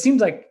 it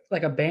seems like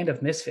a band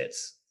of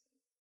misfits.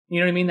 You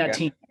know what I mean? That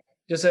team,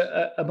 just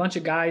a bunch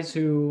of guys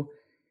who,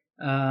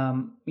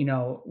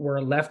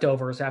 were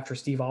leftovers after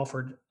Steve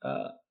Alford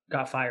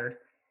got fired.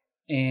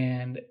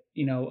 And,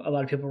 a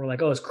lot of people were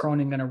like, oh, is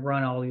Cronin going to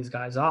run all these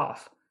guys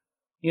off?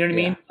 You know what I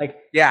mean? Like,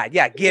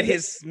 get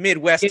his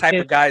Midwest type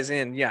of guys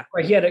in. Yeah.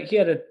 Right. He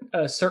had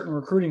a certain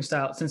recruiting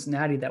style at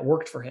Cincinnati that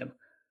worked for him.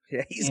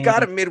 Yeah, he's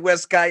got a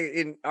Midwest guy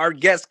in our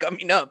guest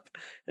coming up.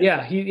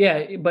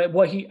 But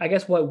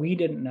what we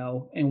didn't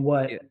know, and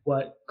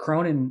what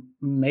Cronin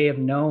may have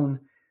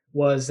known,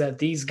 was that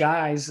these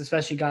guys,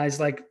 especially guys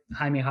like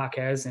Jaime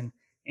Jaquez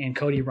and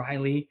Cody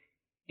Riley,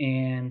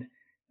 and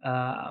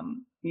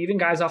even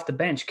guys off the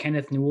bench,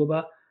 Kenneth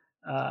Nwuba.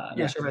 I'm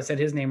not sure if I said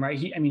his name right.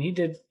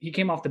 He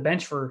came off the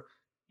bench for,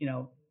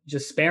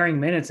 just sparing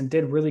minutes and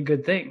did really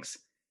good things.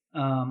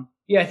 I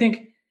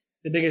think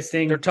the biggest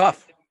thing, they're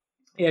tough.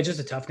 Yeah, just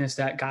the toughness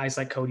that guys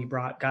like Cody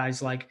brought,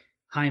 guys like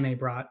Jaime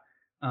brought,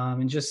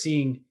 and just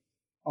seeing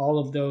all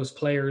of those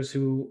players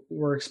who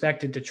were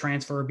expected to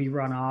transfer, be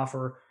run off,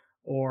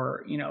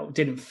 or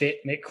didn't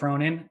fit Mick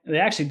Cronin. They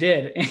actually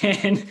did,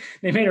 and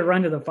they made a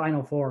run to the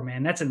Final Four.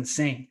 Man, that's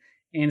insane.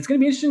 And it's going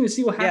to be interesting to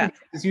see what happens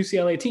with this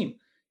UCLA team.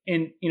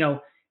 And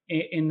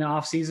in the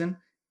off season,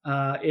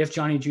 if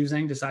Johnny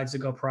Juzang decides to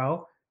go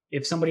pro,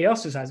 if somebody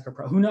else decides to go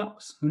pro, who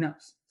knows?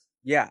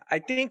 Yeah, I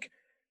think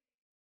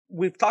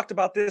we've talked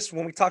about this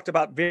when we talked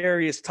about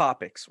various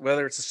topics,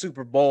 whether it's a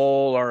Super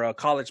Bowl or a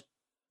college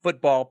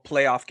football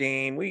playoff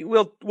game.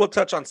 We'll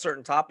touch on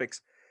certain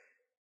topics.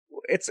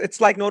 It's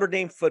like Notre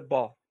Dame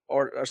football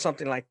or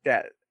something like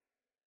that.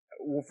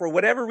 For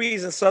whatever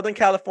reason, Southern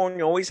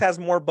California always has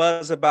more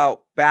buzz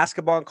about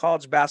basketball and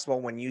college basketball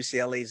when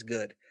UCLA is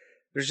good.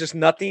 There's just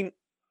nothing,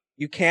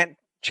 you can't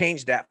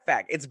change that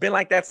fact. It's been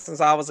like that since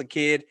I was a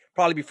kid,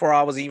 probably before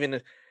I was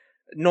even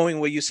knowing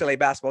what UCLA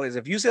basketball is.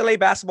 If UCLA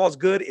basketball is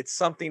good, it's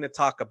something to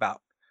talk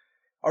about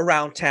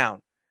around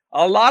town.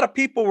 A lot of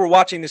people were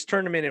watching this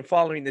tournament and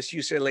following this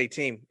UCLA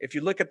team. If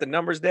you look at the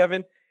numbers,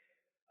 Devin,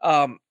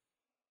 that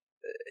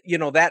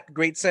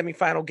great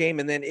semifinal game,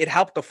 and then it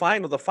helped the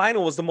final. The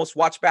final was the most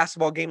watched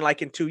basketball game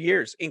like in 2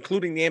 years,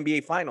 including the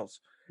NBA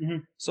finals. Mm-hmm.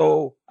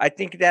 So I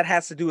think that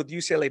has to do with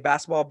UCLA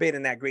basketball bit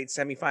in that great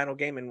semifinal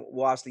game. And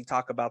we'll obviously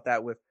talk about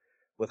that with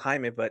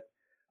Jaime, but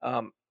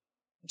I'm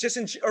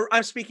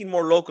speaking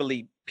more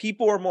locally.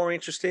 People are more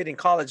interested in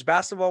college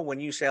basketball when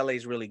UCLA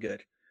is really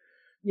good.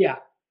 Yeah.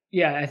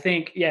 I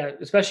think,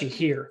 especially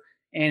here,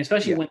 and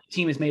especially when the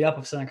team is made up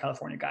of Southern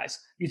California guys.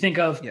 You think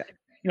of,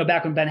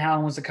 back when Ben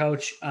Howland was the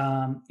coach,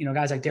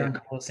 guys like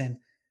Darren Collison,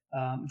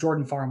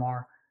 Jordan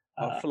Farmar,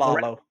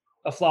 Flalo,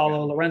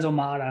 Lorenzo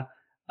Mata.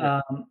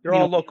 They're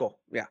all local.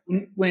 Yeah.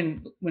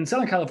 When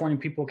Southern California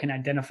people can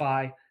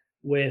identify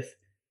with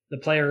the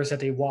players that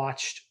they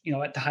watched,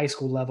 at the high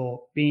school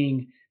level,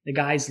 being the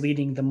guys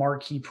leading the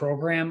marquee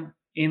program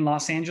in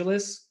Los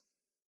Angeles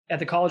at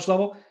the college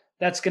level,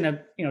 that's going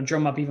to,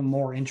 drum up even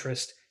more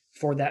interest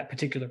for that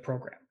particular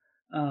program.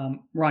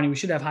 Ronnie, we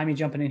should have Jaime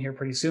jumping in here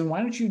pretty soon.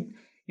 Why don't you,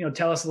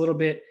 tell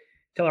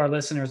our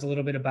listeners a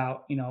little bit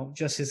about,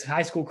 just his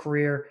high school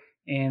career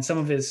and some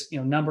of his,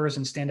 numbers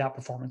and standout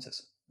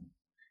performances.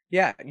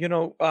 Yeah.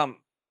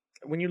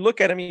 When you look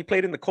at him, he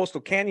played in the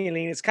Coastal Canyon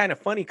League. It's kind of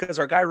funny because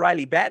our guy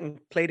Riley Batten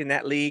played in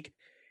that league,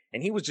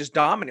 and he was just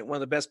dominant, one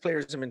of the best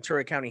players in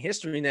Ventura County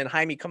history. And then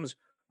Jaime comes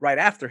right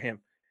after him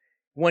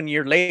 1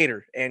 year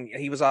later, and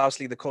he was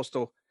obviously the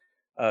Coastal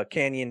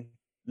Canyon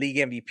League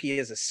MVP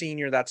as a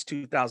senior. That's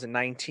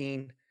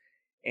 2019,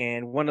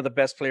 and one of the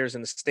best players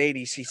in the state.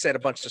 He set a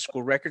bunch of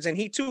school records, and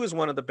he too is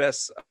one of the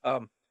best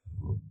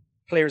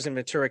players in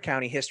Ventura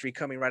County history,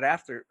 coming right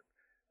after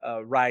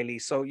Riley.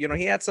 So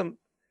he had some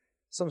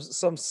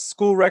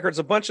school records,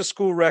 a bunch of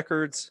school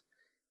records,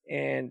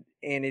 and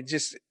it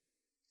just,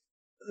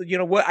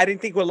 what I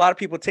didn't think what a lot of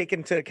people take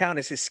into account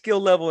is his skill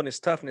level and his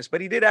toughness.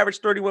 But he did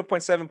average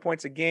 31.7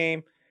 points a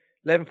game,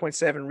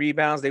 11.7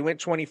 rebounds. They went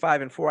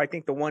 25-4. I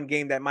think the one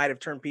game that might have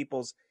turned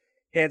people's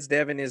heads,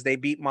 Devin, is they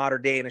beat Mater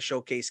Dei in a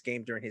showcase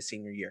game during his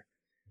senior year.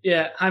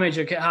 Yeah, Jaime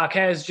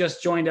Jaquez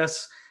just joined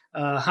us.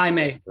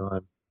 Jaime,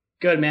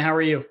 good, man. How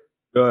are you?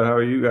 Good. How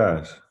are you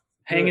guys?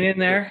 Hanging in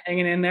there.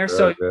 Good,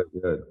 So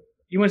good.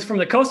 You went from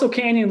the Coastal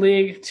Canyon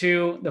League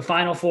to the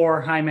Final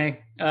Four, Jaime.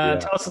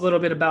 Tell us a little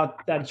bit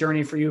about that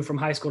journey for you from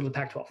high school to the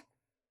Pac-12.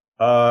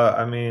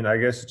 I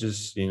guess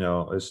just,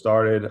 it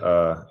started,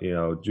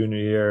 junior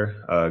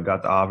year,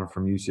 got the offer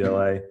from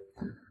UCLA.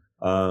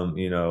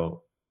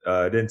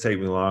 It didn't take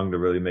me long to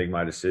really make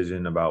my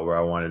decision about where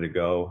I wanted to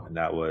go, and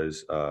that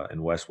was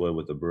in Westwood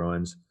with the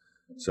Bruins.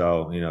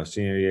 So,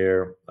 senior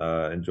year,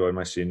 enjoyed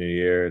my senior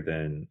year.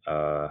 Then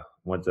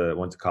went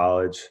to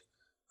college,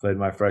 played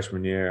my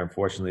freshman year.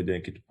 Unfortunately,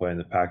 didn't get to play in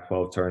the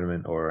Pac-12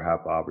 tournament or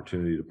have the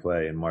opportunity to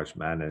play in March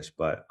Madness.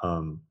 But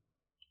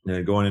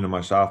going into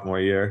my sophomore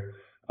year,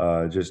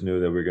 just knew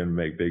that we were going to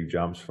make big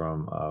jumps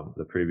from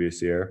the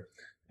previous year.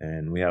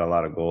 And we had a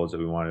lot of goals that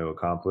we wanted to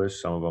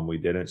accomplish. Some of them we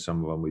didn't,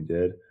 some of them we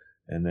did.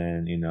 And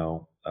then,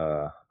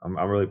 I'm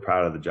really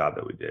proud of the job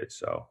that we did.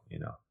 So,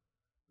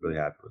 really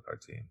happy with our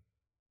team.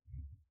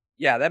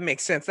 Yeah, that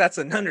makes sense. That's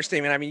an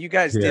understatement. I mean, you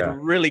guys did a Yeah.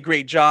 really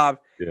great job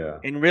Yeah.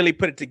 and really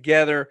put it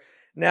together.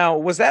 Now,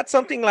 was that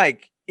something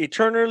like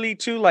eternally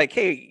too? Like,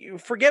 hey,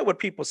 forget what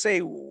people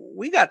say.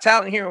 We got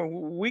talent here.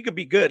 We could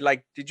be good.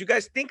 Like, did you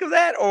guys think of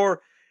that?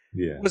 Or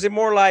Yeah. was it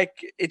more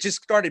like it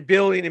just started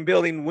building and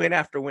building win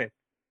after win?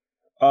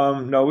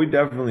 No, we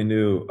definitely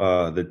knew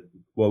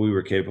what we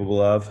were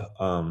capable of.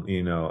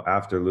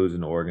 After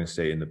losing to Oregon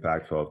State in the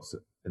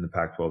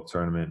Pac-12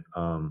 tournament,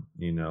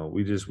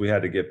 we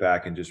had to get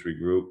back and just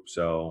regroup.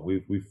 So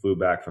we flew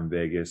back from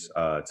Vegas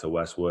to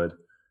Westwood,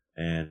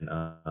 and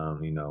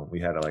we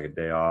had like a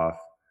day off,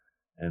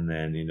 and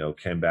then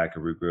came back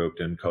and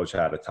regrouped. And Coach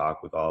had a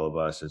talk with all of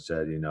us and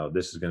said,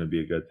 this is going to be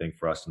a good thing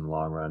for us in the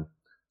long run.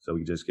 So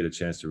we just get a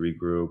chance to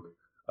regroup,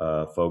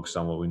 focus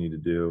on what we need to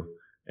do,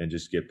 and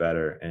just get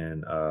better.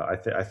 And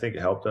I think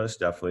it helped us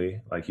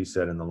definitely, like he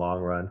said, in the long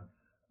run,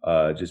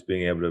 just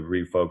being able to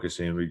refocus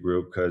and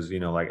regroup, because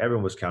like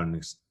everyone was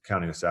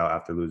counting us out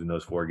after losing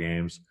those 4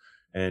 games,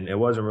 and it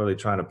wasn't really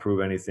trying to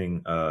prove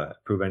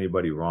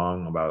anybody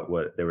wrong about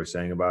what they were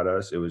saying about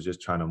us. It was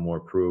just trying to more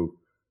prove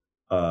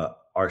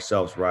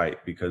ourselves right,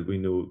 because we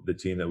knew the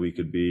team that we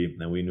could be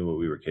and we knew what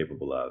we were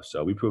capable of.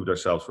 So we proved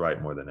ourselves right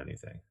more than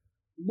anything.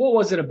 What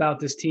was it about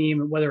this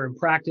team, whether in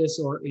practice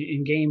or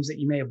in games that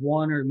you may have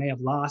won or may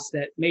have lost,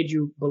 that made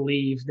you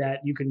believe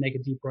that you could make a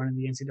deep run in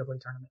the NCAA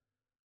tournament?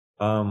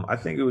 I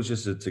think it was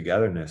just a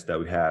togetherness that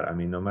we had. I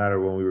mean, no matter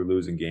when we were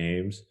losing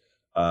games,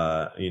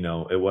 we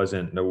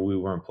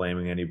weren't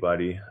blaming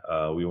anybody.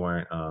 We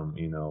weren't,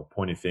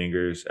 pointing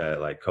fingers at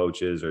like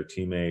coaches or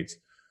teammates,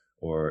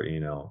 or,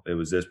 it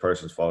was this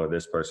person's fault or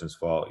this person's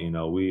fault.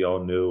 We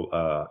all knew,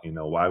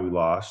 why we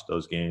lost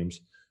those games,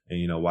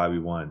 and why we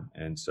won.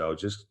 And so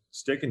just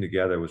sticking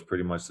together was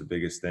pretty much the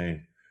biggest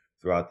thing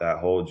throughout that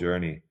whole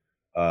journey.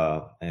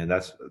 And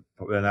that's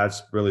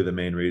really the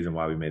main reason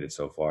why we made it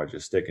so far,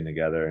 just sticking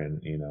together.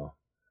 And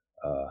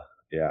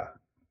yeah.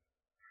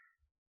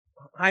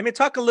 Jaime,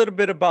 talk a little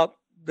bit about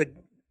the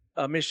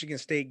Michigan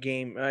State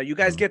game. You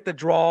guys get the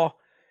draw,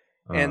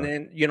 and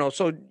then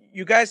so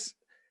you guys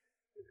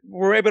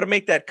were able to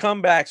make that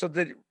comeback. So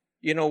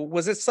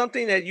was it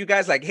something that you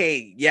guys like,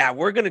 hey, yeah,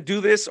 we're going to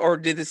do this? Or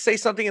did it say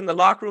something in the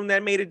locker room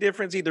that made a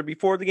difference, either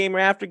before the game or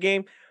after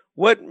game?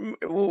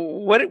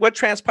 What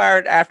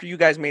transpired after you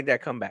guys made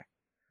that comeback?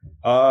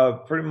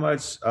 Pretty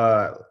much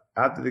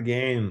after the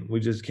game, we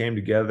just came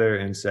together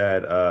and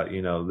said,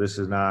 this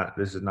is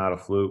not a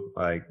fluke.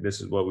 Like,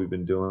 this is what we've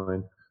been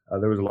doing.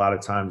 There was a lot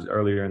of times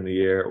earlier in the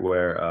year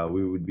where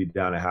we would be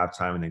down at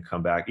halftime and then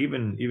come back.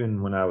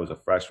 Even when I was a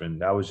freshman,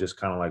 that was just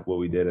kind of like what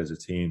we did as a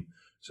team.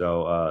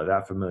 So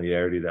that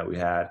familiarity that we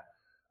had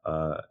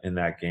in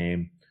that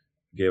game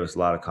gave us a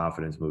lot of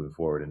confidence moving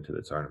forward into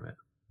the tournament.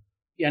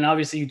 Yeah, and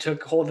obviously you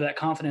took hold of that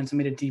confidence and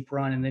made a deep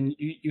run, and then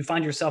you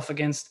find yourself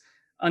against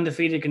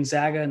undefeated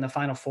Gonzaga in the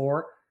Final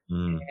Four,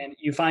 and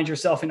you find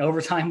yourself in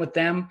overtime with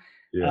them,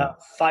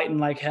 fighting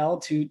like hell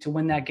to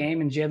win that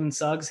game. And Jalen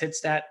Suggs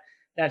hits that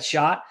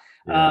shot.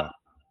 Yeah.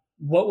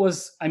 What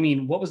was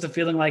the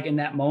feeling like in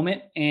that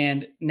moment?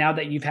 And now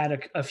that you've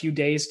had a few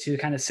days to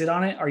kind of sit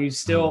on it, are you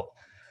still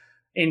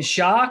in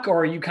shock,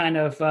 or are you kind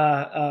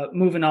of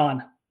moving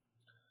on?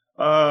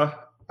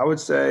 I would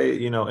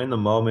say, in the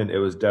moment, it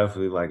was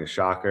definitely like a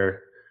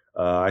shocker.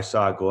 I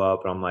saw it go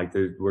up, and I'm like,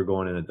 we're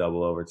going into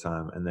double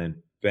overtime, and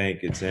then bang,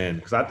 it's in.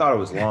 Because I thought it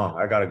was long.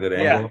 I got a good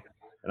angle,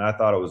 and I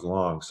thought it was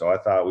long. So I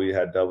thought we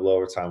had double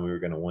overtime. We were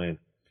going to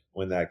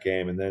win that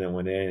game, and then it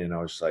went in, and I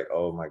was just like,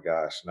 oh my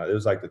gosh. Now, it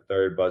was like the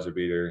 3rd buzzer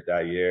beater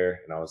that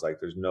year, and I was like,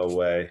 there's no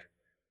way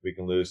we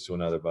can lose to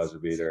another buzzer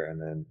beater.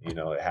 And then,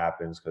 it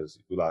happens because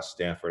we lost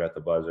Stanford at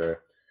the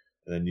buzzer,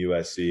 and then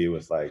USC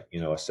with like,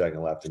 a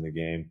second left in the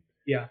game.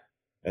 Yeah.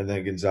 And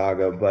then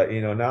Gonzaga. But,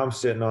 now I'm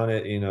sitting on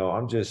it,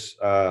 I'm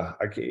just, I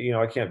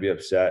can't be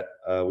upset.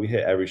 We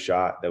hit every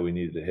shot that we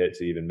needed to hit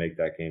to even make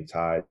that game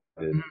tied.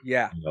 And,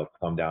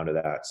 come down to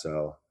that.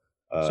 So,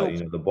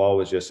 the ball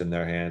was just in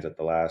their hands at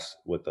the last,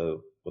 with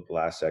the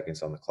last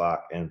seconds on the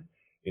clock. And,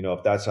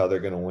 if that's how they're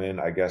going to win,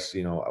 I guess,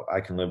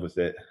 I can live with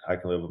it. I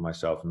can live with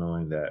myself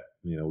knowing that,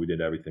 we did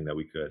everything that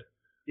we could.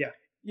 Yeah.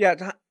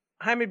 Yeah.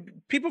 Jaime,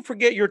 people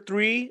forget your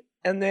 3,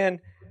 and then,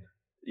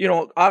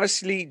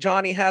 obviously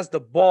Johnny has the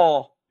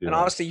ball, and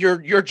obviously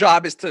your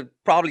job is to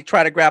probably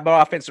try to grab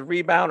an offensive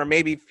rebound, or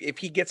maybe if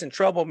he gets in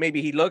trouble,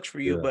 maybe he looks for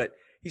you, but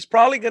he's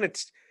probably going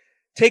to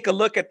take a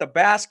look at the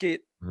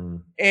basket.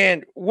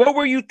 And what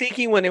were you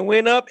thinking when it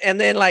went up,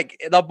 and then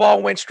like the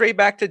ball went straight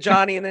back to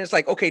Johnny, and then it's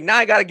like, okay, now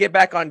I got to get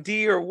back on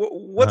D, or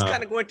what's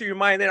kind of going through your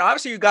mind? Then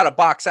obviously you got to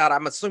box out.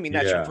 I'm assuming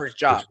that's your first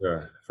job.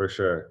 For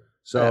sure.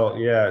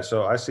 So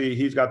so I see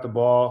he's got the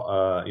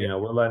ball.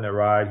 We're letting it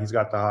ride. He's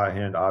got the hot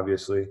hand,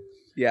 obviously.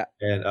 Yeah.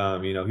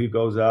 And he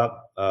goes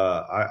up.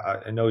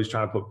 I know he's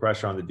trying to put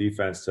pressure on the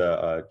defense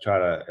to try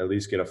to at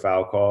least get a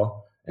foul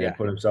call and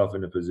put himself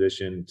in a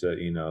position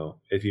to,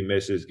 if he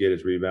misses, get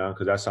his rebound,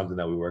 because that's something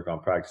that we work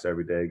on practice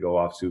every day. Go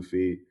off 2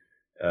 feet.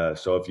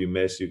 So if you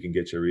miss, you can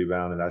get your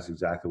rebound, and that's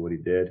exactly what he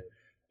did.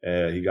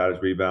 He got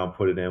his rebound,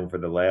 put it in for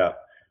the layup,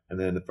 and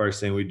then the first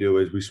thing we do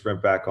is we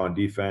sprint back on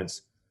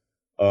defense.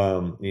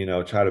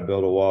 Try to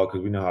build a wall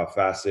because we know how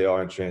fast they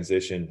are in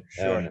transition.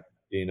 Sure.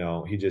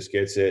 And he just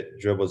gets it,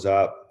 dribbles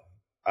up.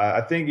 I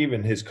think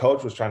even his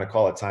coach was trying to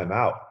call a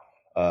timeout.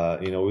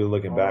 We were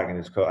looking back,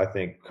 and I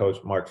think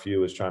Coach Mark Few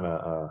was trying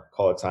to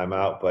call a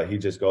timeout, but he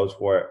just goes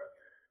for it,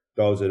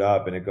 throws it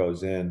up, and it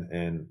goes in.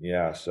 And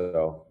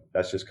so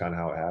that's just kind of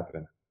how it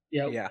happened.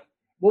 Yeah.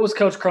 What was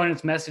Coach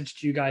Cronin's message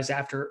to you guys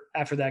after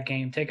that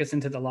game? Take us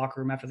into the locker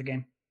room after the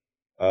game.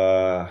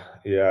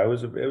 It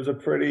was a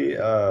pretty,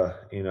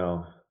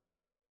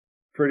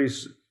 pretty.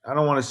 I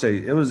don't want to say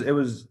it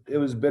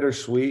was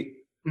bittersweet.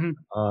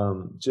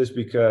 Mm-hmm. Just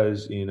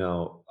because,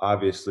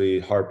 obviously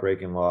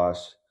heartbreaking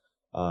loss.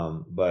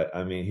 But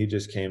I mean, he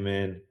just came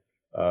in,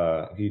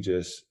 he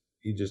just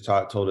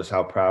told us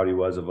how proud he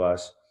was of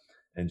us,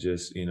 and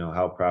just,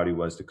 how proud he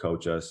was to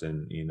coach us,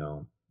 and,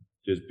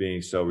 just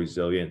being so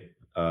resilient,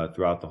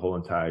 throughout the whole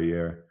entire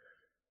year.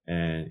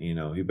 And,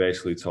 he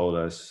basically told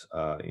us,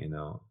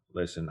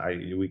 listen,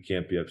 we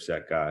can't be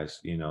upset, guys.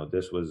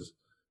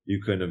 You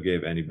couldn't have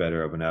gave any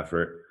better of an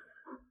effort.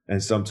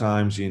 And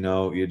sometimes,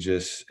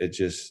 it's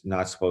just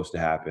not supposed to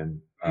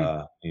happen.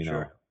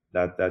 Sure.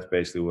 That's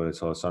basically what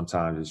it's all.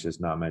 Sometimes it's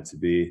just not meant to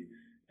be.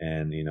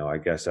 And, I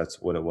guess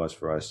that's what it was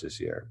for us this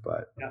year.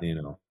 But,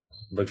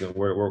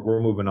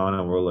 we're moving on,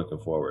 and we're looking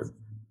forward.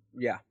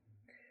 Yeah.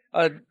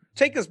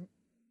 Take us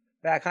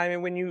back, Jaime,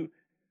 when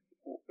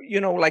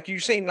like you're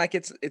saying, like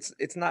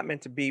it's not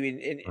meant to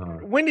be.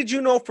 When did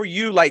you know for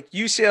you, like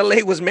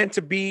UCLA was meant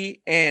to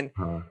be? And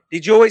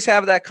did you always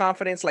have that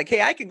confidence, like,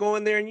 hey, I can go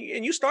in there, and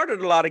you started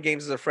a lot of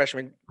games as a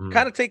freshman.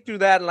 Kind of take through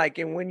that,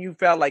 and when you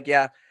felt like,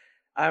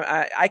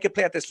 I could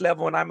play at this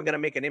level, and I'm going to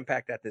make an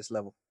impact at this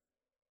level.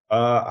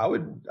 I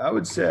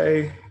would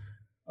say,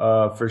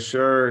 for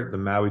sure, the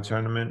Maui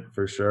tournament,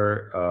 for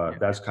sure.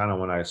 That's kind of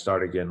when I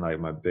started getting like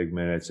my big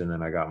minutes, and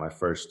then I got my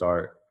first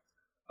start.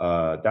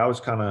 That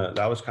was kind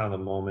of the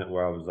moment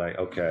where I was like,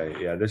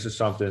 okay, this is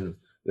something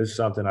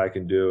I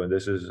can do, and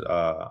this is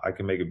I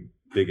can make a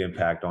big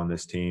impact on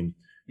this team,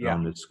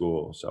 on this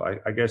school. So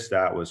I guess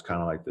that was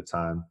kind of like the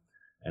time,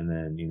 and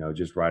then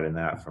just riding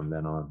that from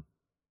then on.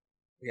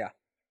 Yeah.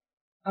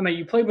 I mean,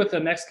 you played with the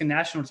Mexican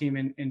national team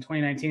in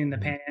 2019 in the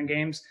Pan Am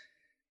Games.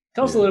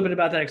 Tell us a little bit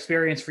about that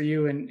experience for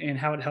you, and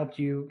how it helped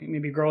you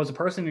maybe grow as a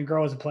person and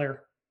grow as a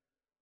player.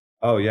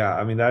 Oh yeah,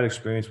 I mean, that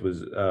experience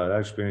was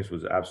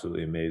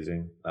absolutely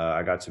amazing.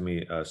 I got to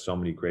meet so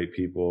many great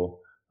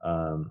people,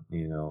 so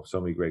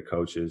many great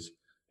coaches,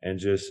 and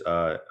just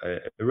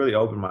it really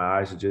opened my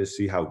eyes to just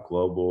see how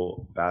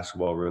global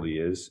basketball really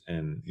is,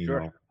 and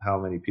how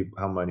many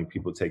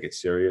people take it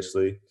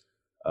seriously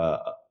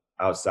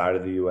outside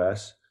of the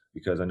U.S.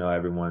 Because I know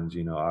everyone's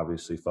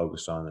obviously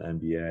focused on the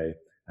NBA,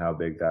 how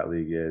big that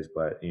league is,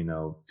 but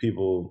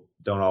people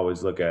don't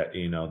always look at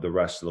the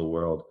rest of the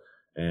world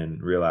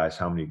and realize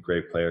how many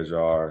great players there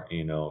are,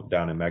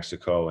 down in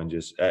Mexico and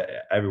just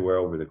everywhere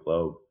over the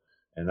globe.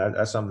 And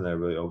that's something that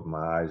really opened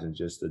my eyes, and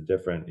just the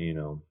different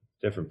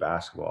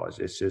basketball.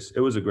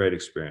 It was a great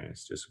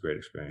experience, just a great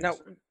experience. Now,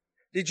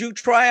 did you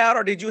try out,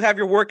 or did you have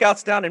your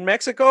workouts down in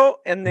Mexico?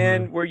 And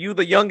then were you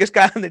the youngest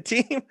guy on the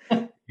team?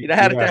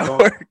 How did that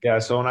work? Yeah.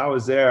 So when I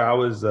was there, I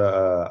was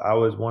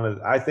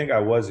I think I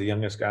was the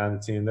youngest guy on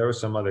the team. There were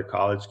some other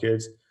college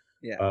kids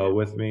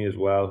with me as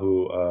well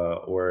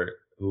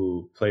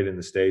who played in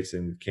the States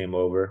and came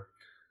over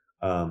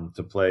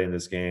to play in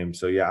this game.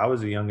 So I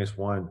was the youngest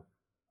one.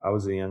 I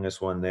was the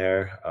youngest one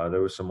there. There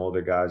were some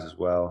older guys as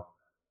well.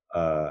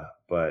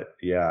 But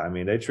I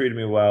mean, they treated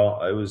me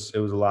well. It was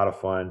a lot of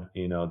fun.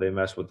 They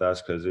messed with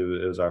us because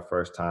it was our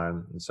first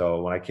time. And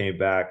so when I came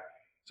back,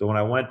 when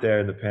I went there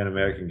in the Pan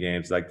American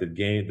Games, like the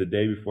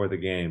day before the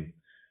game,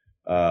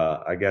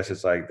 I guess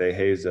it's like they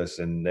hazed us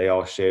and they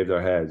all shaved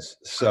their heads.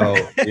 So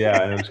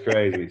and it was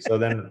crazy. So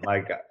then,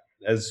 like,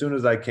 as soon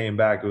as I came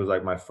back, it was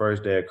like my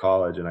first day of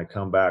college, and I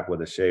come back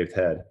with a shaved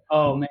head.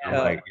 Oh man! I'm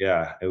like,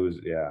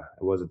 it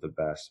wasn't the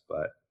best,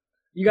 but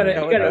you got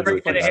a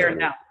great head of hair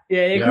now.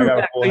 I got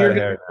a full head of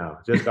hair now.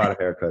 Just got a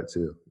haircut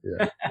too.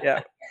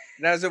 Yeah.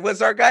 Now,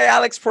 was our guy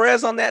Alex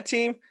Perez on that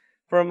team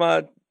from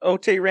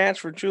Otay Ranch,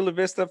 from Chula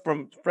Vista,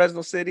 from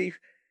Fresno City?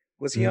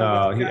 Was he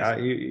on? No,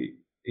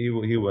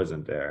 he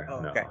wasn't there.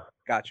 Oh, no. Okay,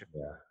 gotcha.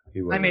 Yeah.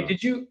 I mean,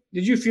 did you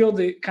feel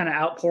the kind of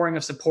outpouring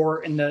of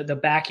support and the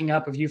backing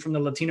up of you from the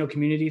Latino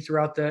community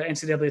throughout the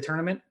NCAA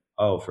tournament?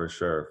 Oh, for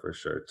sure.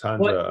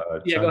 Tons go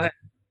ahead.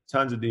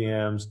 Tons of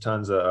DMs,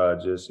 tons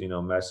of just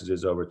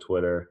messages over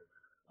Twitter,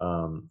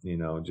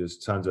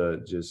 just tons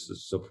of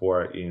just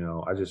support.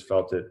 I just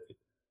felt it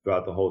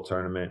throughout the whole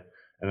tournament.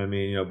 And I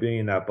mean, being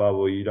in that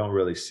bubble, you don't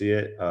really see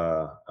it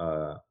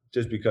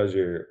just because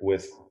you're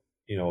with,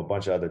 a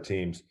bunch of other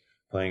teams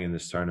playing in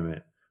this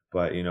tournament.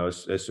 But,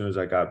 as soon as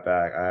I got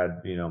back, I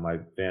had, my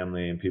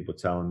family and people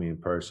telling me in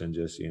person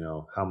just,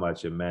 how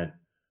much it meant,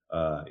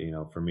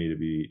 for me to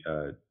be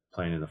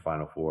playing in the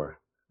Final Four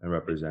and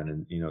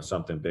representing,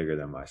 something bigger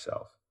than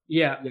myself.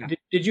 Yeah.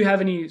 Did you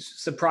have any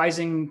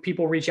surprising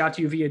people reach out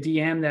to you via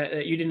DM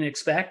that you didn't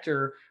expect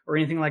or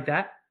anything like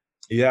that?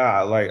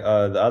 Yeah, like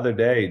the other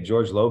day,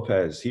 George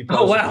Lopez, he Oh,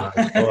 posted wow.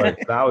 my story.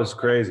 That was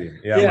crazy.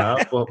 Yeah,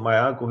 Yeah. my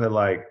uncle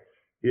had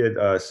he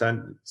had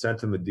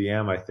sent him a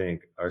DM, I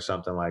think, or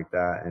something like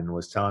that, and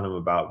was telling him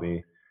about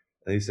me.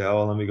 And he said,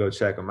 "Oh, let me go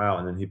check him out."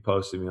 And then he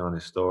posted me on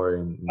his story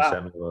and Wow.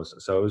 sent me a little.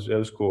 So it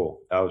was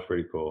cool. That was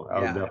pretty cool. That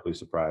was Yeah. definitely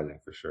surprising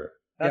for sure.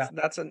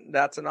 That's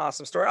an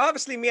awesome story.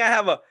 Obviously, me, I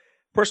have a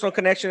personal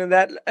connection to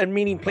that, and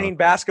meaning Uh-huh. playing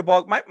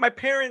basketball. My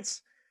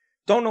parents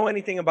don't know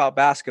anything about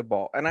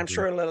basketball, and I'm Mhm.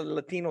 sure a lot of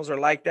Latinos are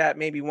like that.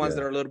 Maybe ones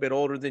Yeah. that are a little bit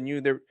older than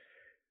you.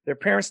 Their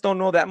parents don't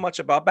know that much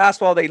about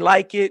basketball. They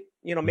like it,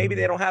 maybe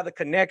they Mhm. don't have the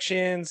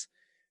connections.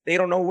 They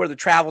don't know where the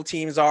travel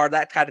teams are,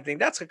 that kind of thing.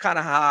 That's kind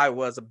of how I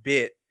was a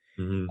bit.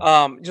 Mhm.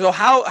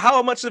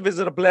 How much of it is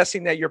it a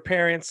blessing that your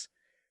parents,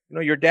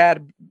 your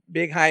dad,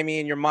 Big Jaime,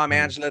 and your mom, Mhm.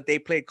 Angela, they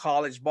played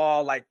college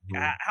ball? Like,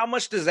 Mhm. how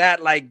much does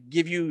that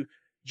give you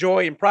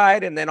joy and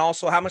pride? And then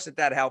also, how much did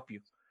that help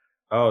you?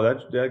 Oh,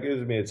 that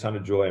gives me a ton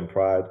of joy and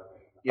pride.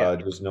 Yeah.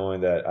 Just knowing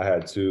that I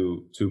had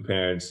two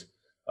parents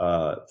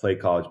play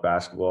college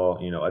basketball,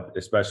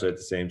 especially at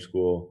the same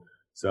school.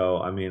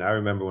 So, I mean, I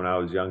remember when I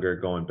was younger,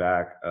 going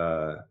back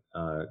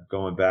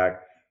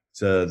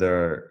to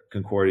their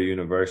Concordia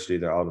University,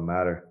 their alma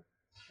mater,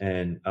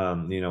 and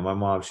my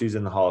mom, she's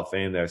in the Hall of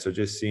Fame there. So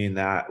just seeing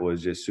that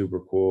was just super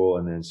cool,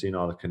 and then seeing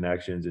all the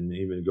connections, and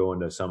even going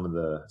to some of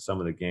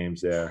the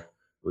games there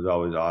was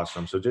always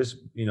awesome. So just,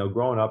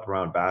 growing up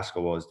around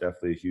basketball is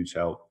definitely a huge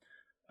help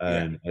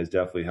and has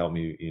definitely helped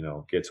me,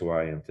 get to where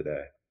I am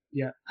today.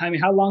 Yeah. Jaime,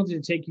 how long did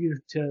it take you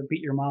to beat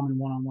your mom in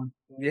one-on-one?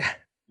 Yeah.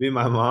 Me and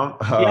my mom,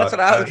 That's what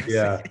I was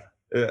gonna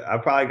say. I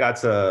probably got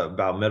to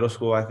about middle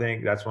school. I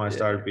think that's when I Yeah.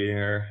 started beating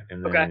her.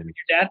 And Okay. then,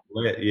 Your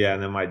dad? yeah.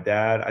 And then my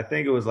dad, I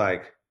think it was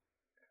like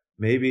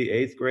maybe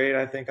 8th grade.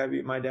 I think I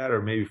beat my dad,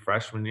 or maybe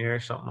freshman year,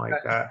 something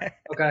like that.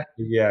 Okay.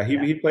 Yeah.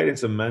 He played in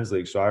some men's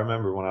leagues. So I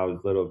remember when I was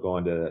little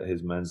going to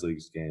his men's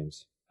leagues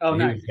games. Oh,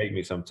 And he nice. would take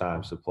me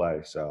sometimes to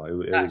play. So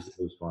it Nice.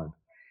 was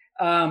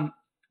fun.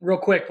 Real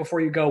quick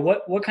before you go,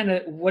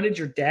 what did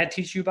your dad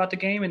teach you about the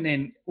game, and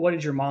then what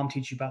did your mom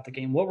teach you about the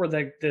game? What were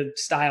the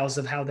styles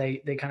of how they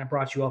kind of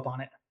brought you up on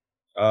it?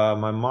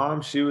 My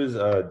mom, she was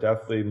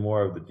definitely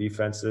more of the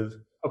defensive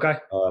Okay.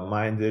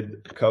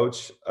 minded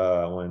coach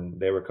when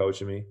they were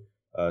coaching me.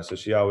 So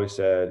she always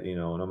said,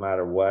 no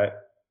matter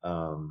what,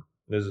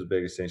 this is the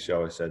biggest thing she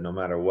always said. No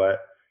matter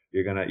what,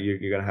 you're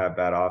gonna have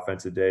bad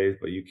offensive days,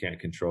 but you can't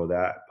control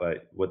that.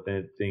 But what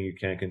the thing you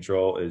can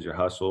control is your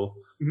hustle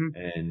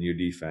Mhm. and your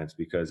defense,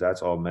 because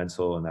that's all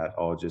mental, and that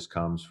all just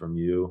comes from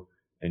you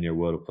and your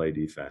will to play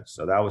defense.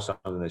 So that was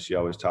something that she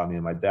always taught me.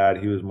 And my dad,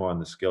 he was more on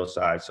the skill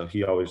side, so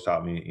he always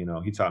taught me.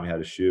 He taught me how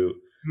to shoot,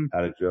 Mhm. how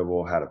to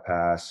dribble, how to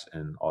pass,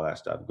 and all that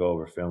stuff. Go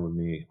over film with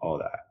me, all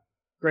that.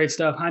 Great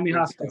stuff. Jaime Great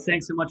Jaquez, stuff.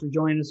 thanks so much for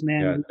joining us,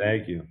 man. Yeah,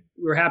 thank you.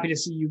 We're happy to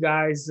see you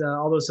guys,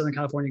 all those Southern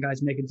California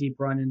guys, make a deep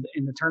run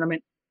in the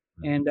tournament.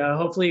 And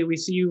hopefully we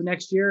see you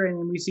next year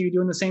and we see you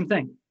doing the same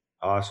thing.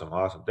 Awesome.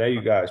 Thank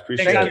you guys.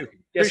 Appreciate Thank it. you.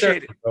 Yes, sir.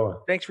 Appreciate it.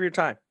 Thanks for your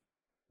time.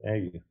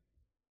 Thank you.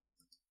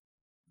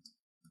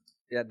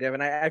 Yeah,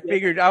 Devin, I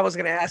figured I was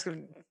going to ask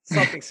him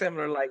something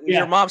similar, like, is Yeah.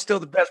 your mom still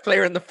the best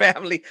player in the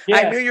family? Yeah,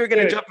 I knew you were going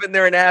to dude. jump in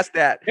there and ask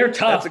that. They're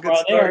tough, That's a good bro.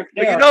 story.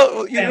 They But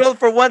are- you know,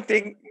 for one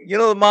thing,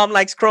 the mom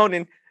likes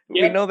Cronin.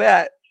 We Yep. know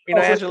that. Oh, for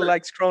Angela sure.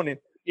 likes Cronin.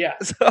 Yeah.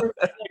 So,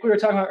 Like we were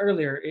talking about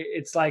earlier,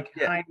 it's like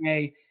Yeah.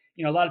 Jaime,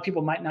 a lot of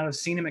people might not have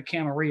seen him at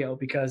Camarillo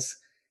because,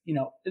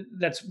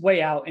 that's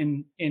way out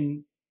in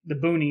the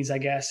boonies, I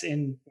guess,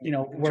 in, where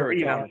Ventura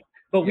we are. County.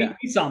 But Yeah.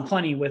 we saw him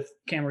plenty with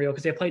Camarillo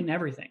because they played in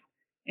everything.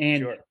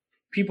 And Sure.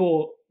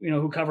 people,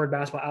 who covered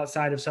basketball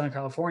outside of Southern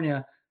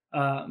California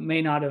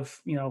may not have,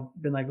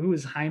 been like, who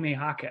is Jaime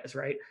Jaquez,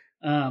 right?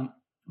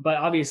 But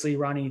obviously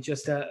Ronnie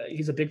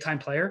he's a big time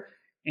player,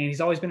 and he's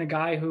always been a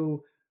guy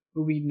who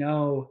we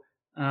know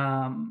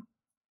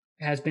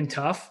has been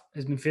tough,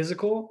 has been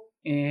physical.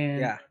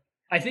 And Yeah.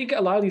 I think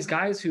a lot of these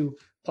guys who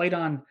played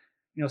on,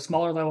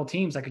 smaller level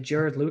teams like a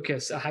Jarod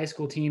Lucas, a high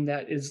school team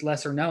that is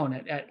lesser known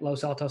at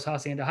Los Altos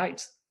Hacienda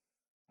Heights,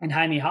 and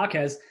Jaime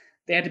Jaquez,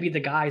 they had to be the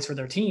guys for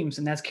their teams,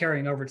 and that's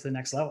carrying over to the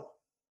next level.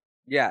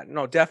 Yeah,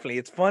 no, definitely.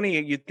 It's funny.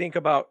 You think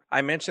about,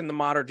 I mentioned the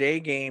modern day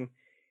game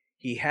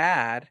he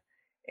had,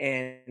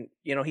 and,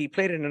 he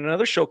played in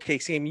another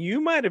showcase game. You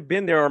might have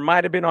been there or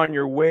might have been on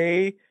your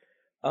way.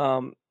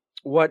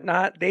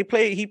 Whatnot. They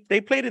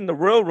played in the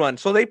Royal Run.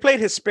 So they played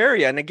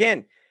Hesperia. And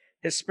again,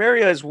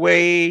 Hesperia is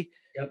way,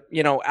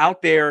 Yep.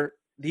 out there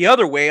the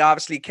other way.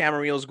 Obviously,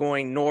 Camarillo's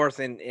going north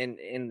and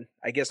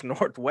I guess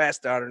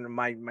northwest out in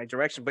my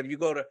direction. But if you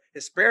go to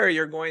Hesperia,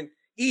 you're going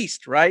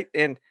east, right?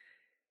 And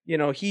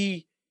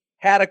he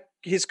had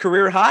his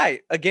career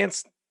high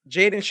against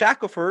Jaden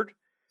Shackelford,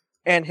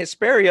 and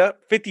Hesperia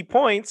 50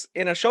 points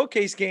in a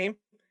showcase game.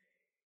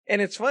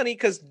 And it's funny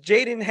because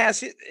Jaden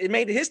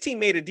his team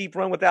made a deep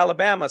run with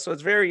Alabama. So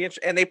it's very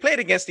interesting. And they played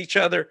against each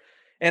other.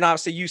 And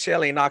obviously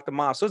UCLA knocked them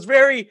off. So it's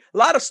a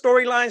lot of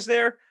storylines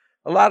there,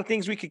 a lot of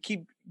things we could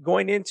keep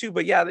going into.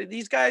 But yeah,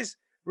 these guys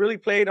really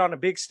played on a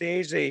big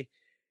stage. They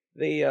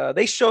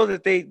show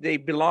that they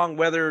belong,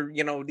 whether,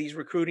 you know, these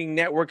recruiting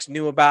networks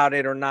knew about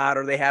it or not,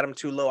 or they had them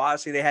too low.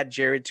 Obviously, they had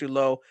Jarod too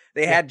low.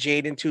 They had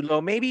Jaden too low.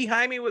 Maybe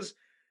Jaime was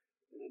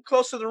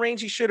close to the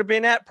range he should have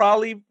been at,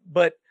 probably.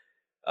 But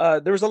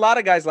there was a lot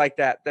of guys like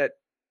that,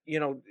 you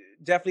know,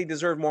 definitely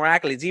deserve more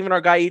accolades. Even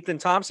our guy Ethan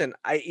Thompson,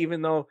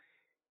 even though,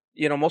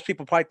 you know, most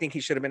people probably think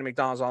he should have been a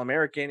McDonald's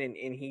All-American, and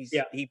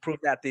he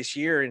proved that this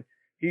year, and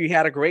he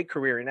had a great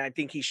career, and I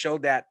think he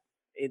showed that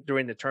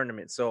during the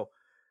tournament. So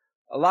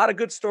a lot of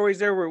good stories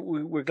there.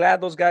 We're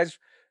glad those guys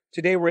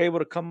today were able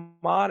to come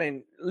on,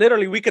 and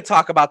literally we could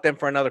talk about them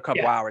for another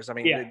couple hours. I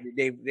mean,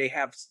 they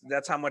have,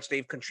 that's how much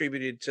they've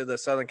contributed to the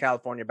Southern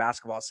California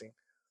basketball scene.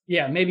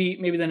 Yeah,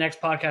 maybe the next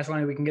podcast,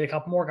 Ronnie, we can get a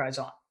couple more guys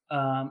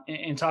on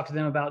and talk to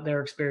them about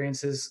their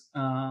experiences.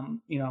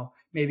 You know,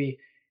 maybe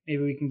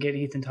we can get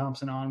Ethan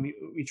Thompson on.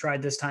 We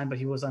tried this time, but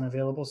he was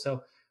unavailable.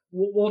 So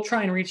we'll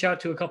try and reach out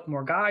to a couple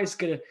more guys,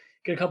 get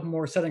a couple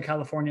more Southern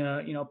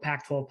California, you know,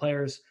 Pac-12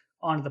 players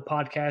onto the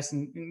podcast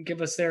and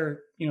give us their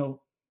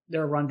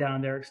rundown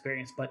on their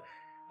experience. But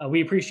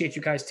we appreciate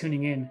you guys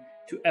tuning in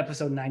to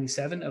episode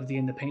 97 of the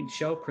In the Paint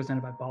show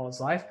presented by Ball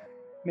is Life.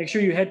 Make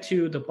sure you head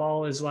to the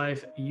Ball is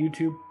Life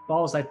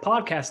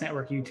Podcast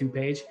Network YouTube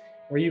page,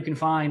 where you can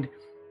find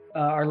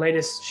our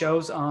latest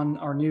shows on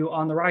our new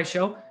On the Rise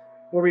show,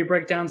 where we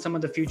break down some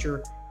of the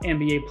future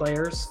NBA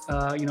players,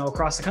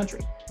 across the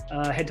country.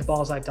 Head to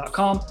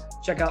ballslife.com.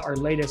 Check out our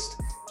latest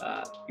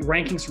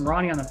rankings from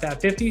Ronnie on the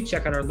Fab 50.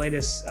 Check out our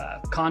latest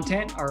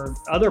content, our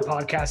other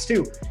podcasts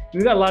too.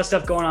 We've got a lot of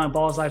stuff going on at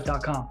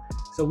ballslife.com.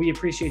 So we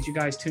appreciate you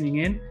guys tuning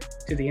in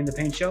to the In the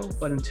Paint show.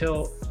 But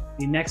until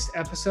the next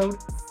episode,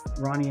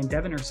 Ronnie and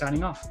Devin are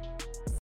signing off.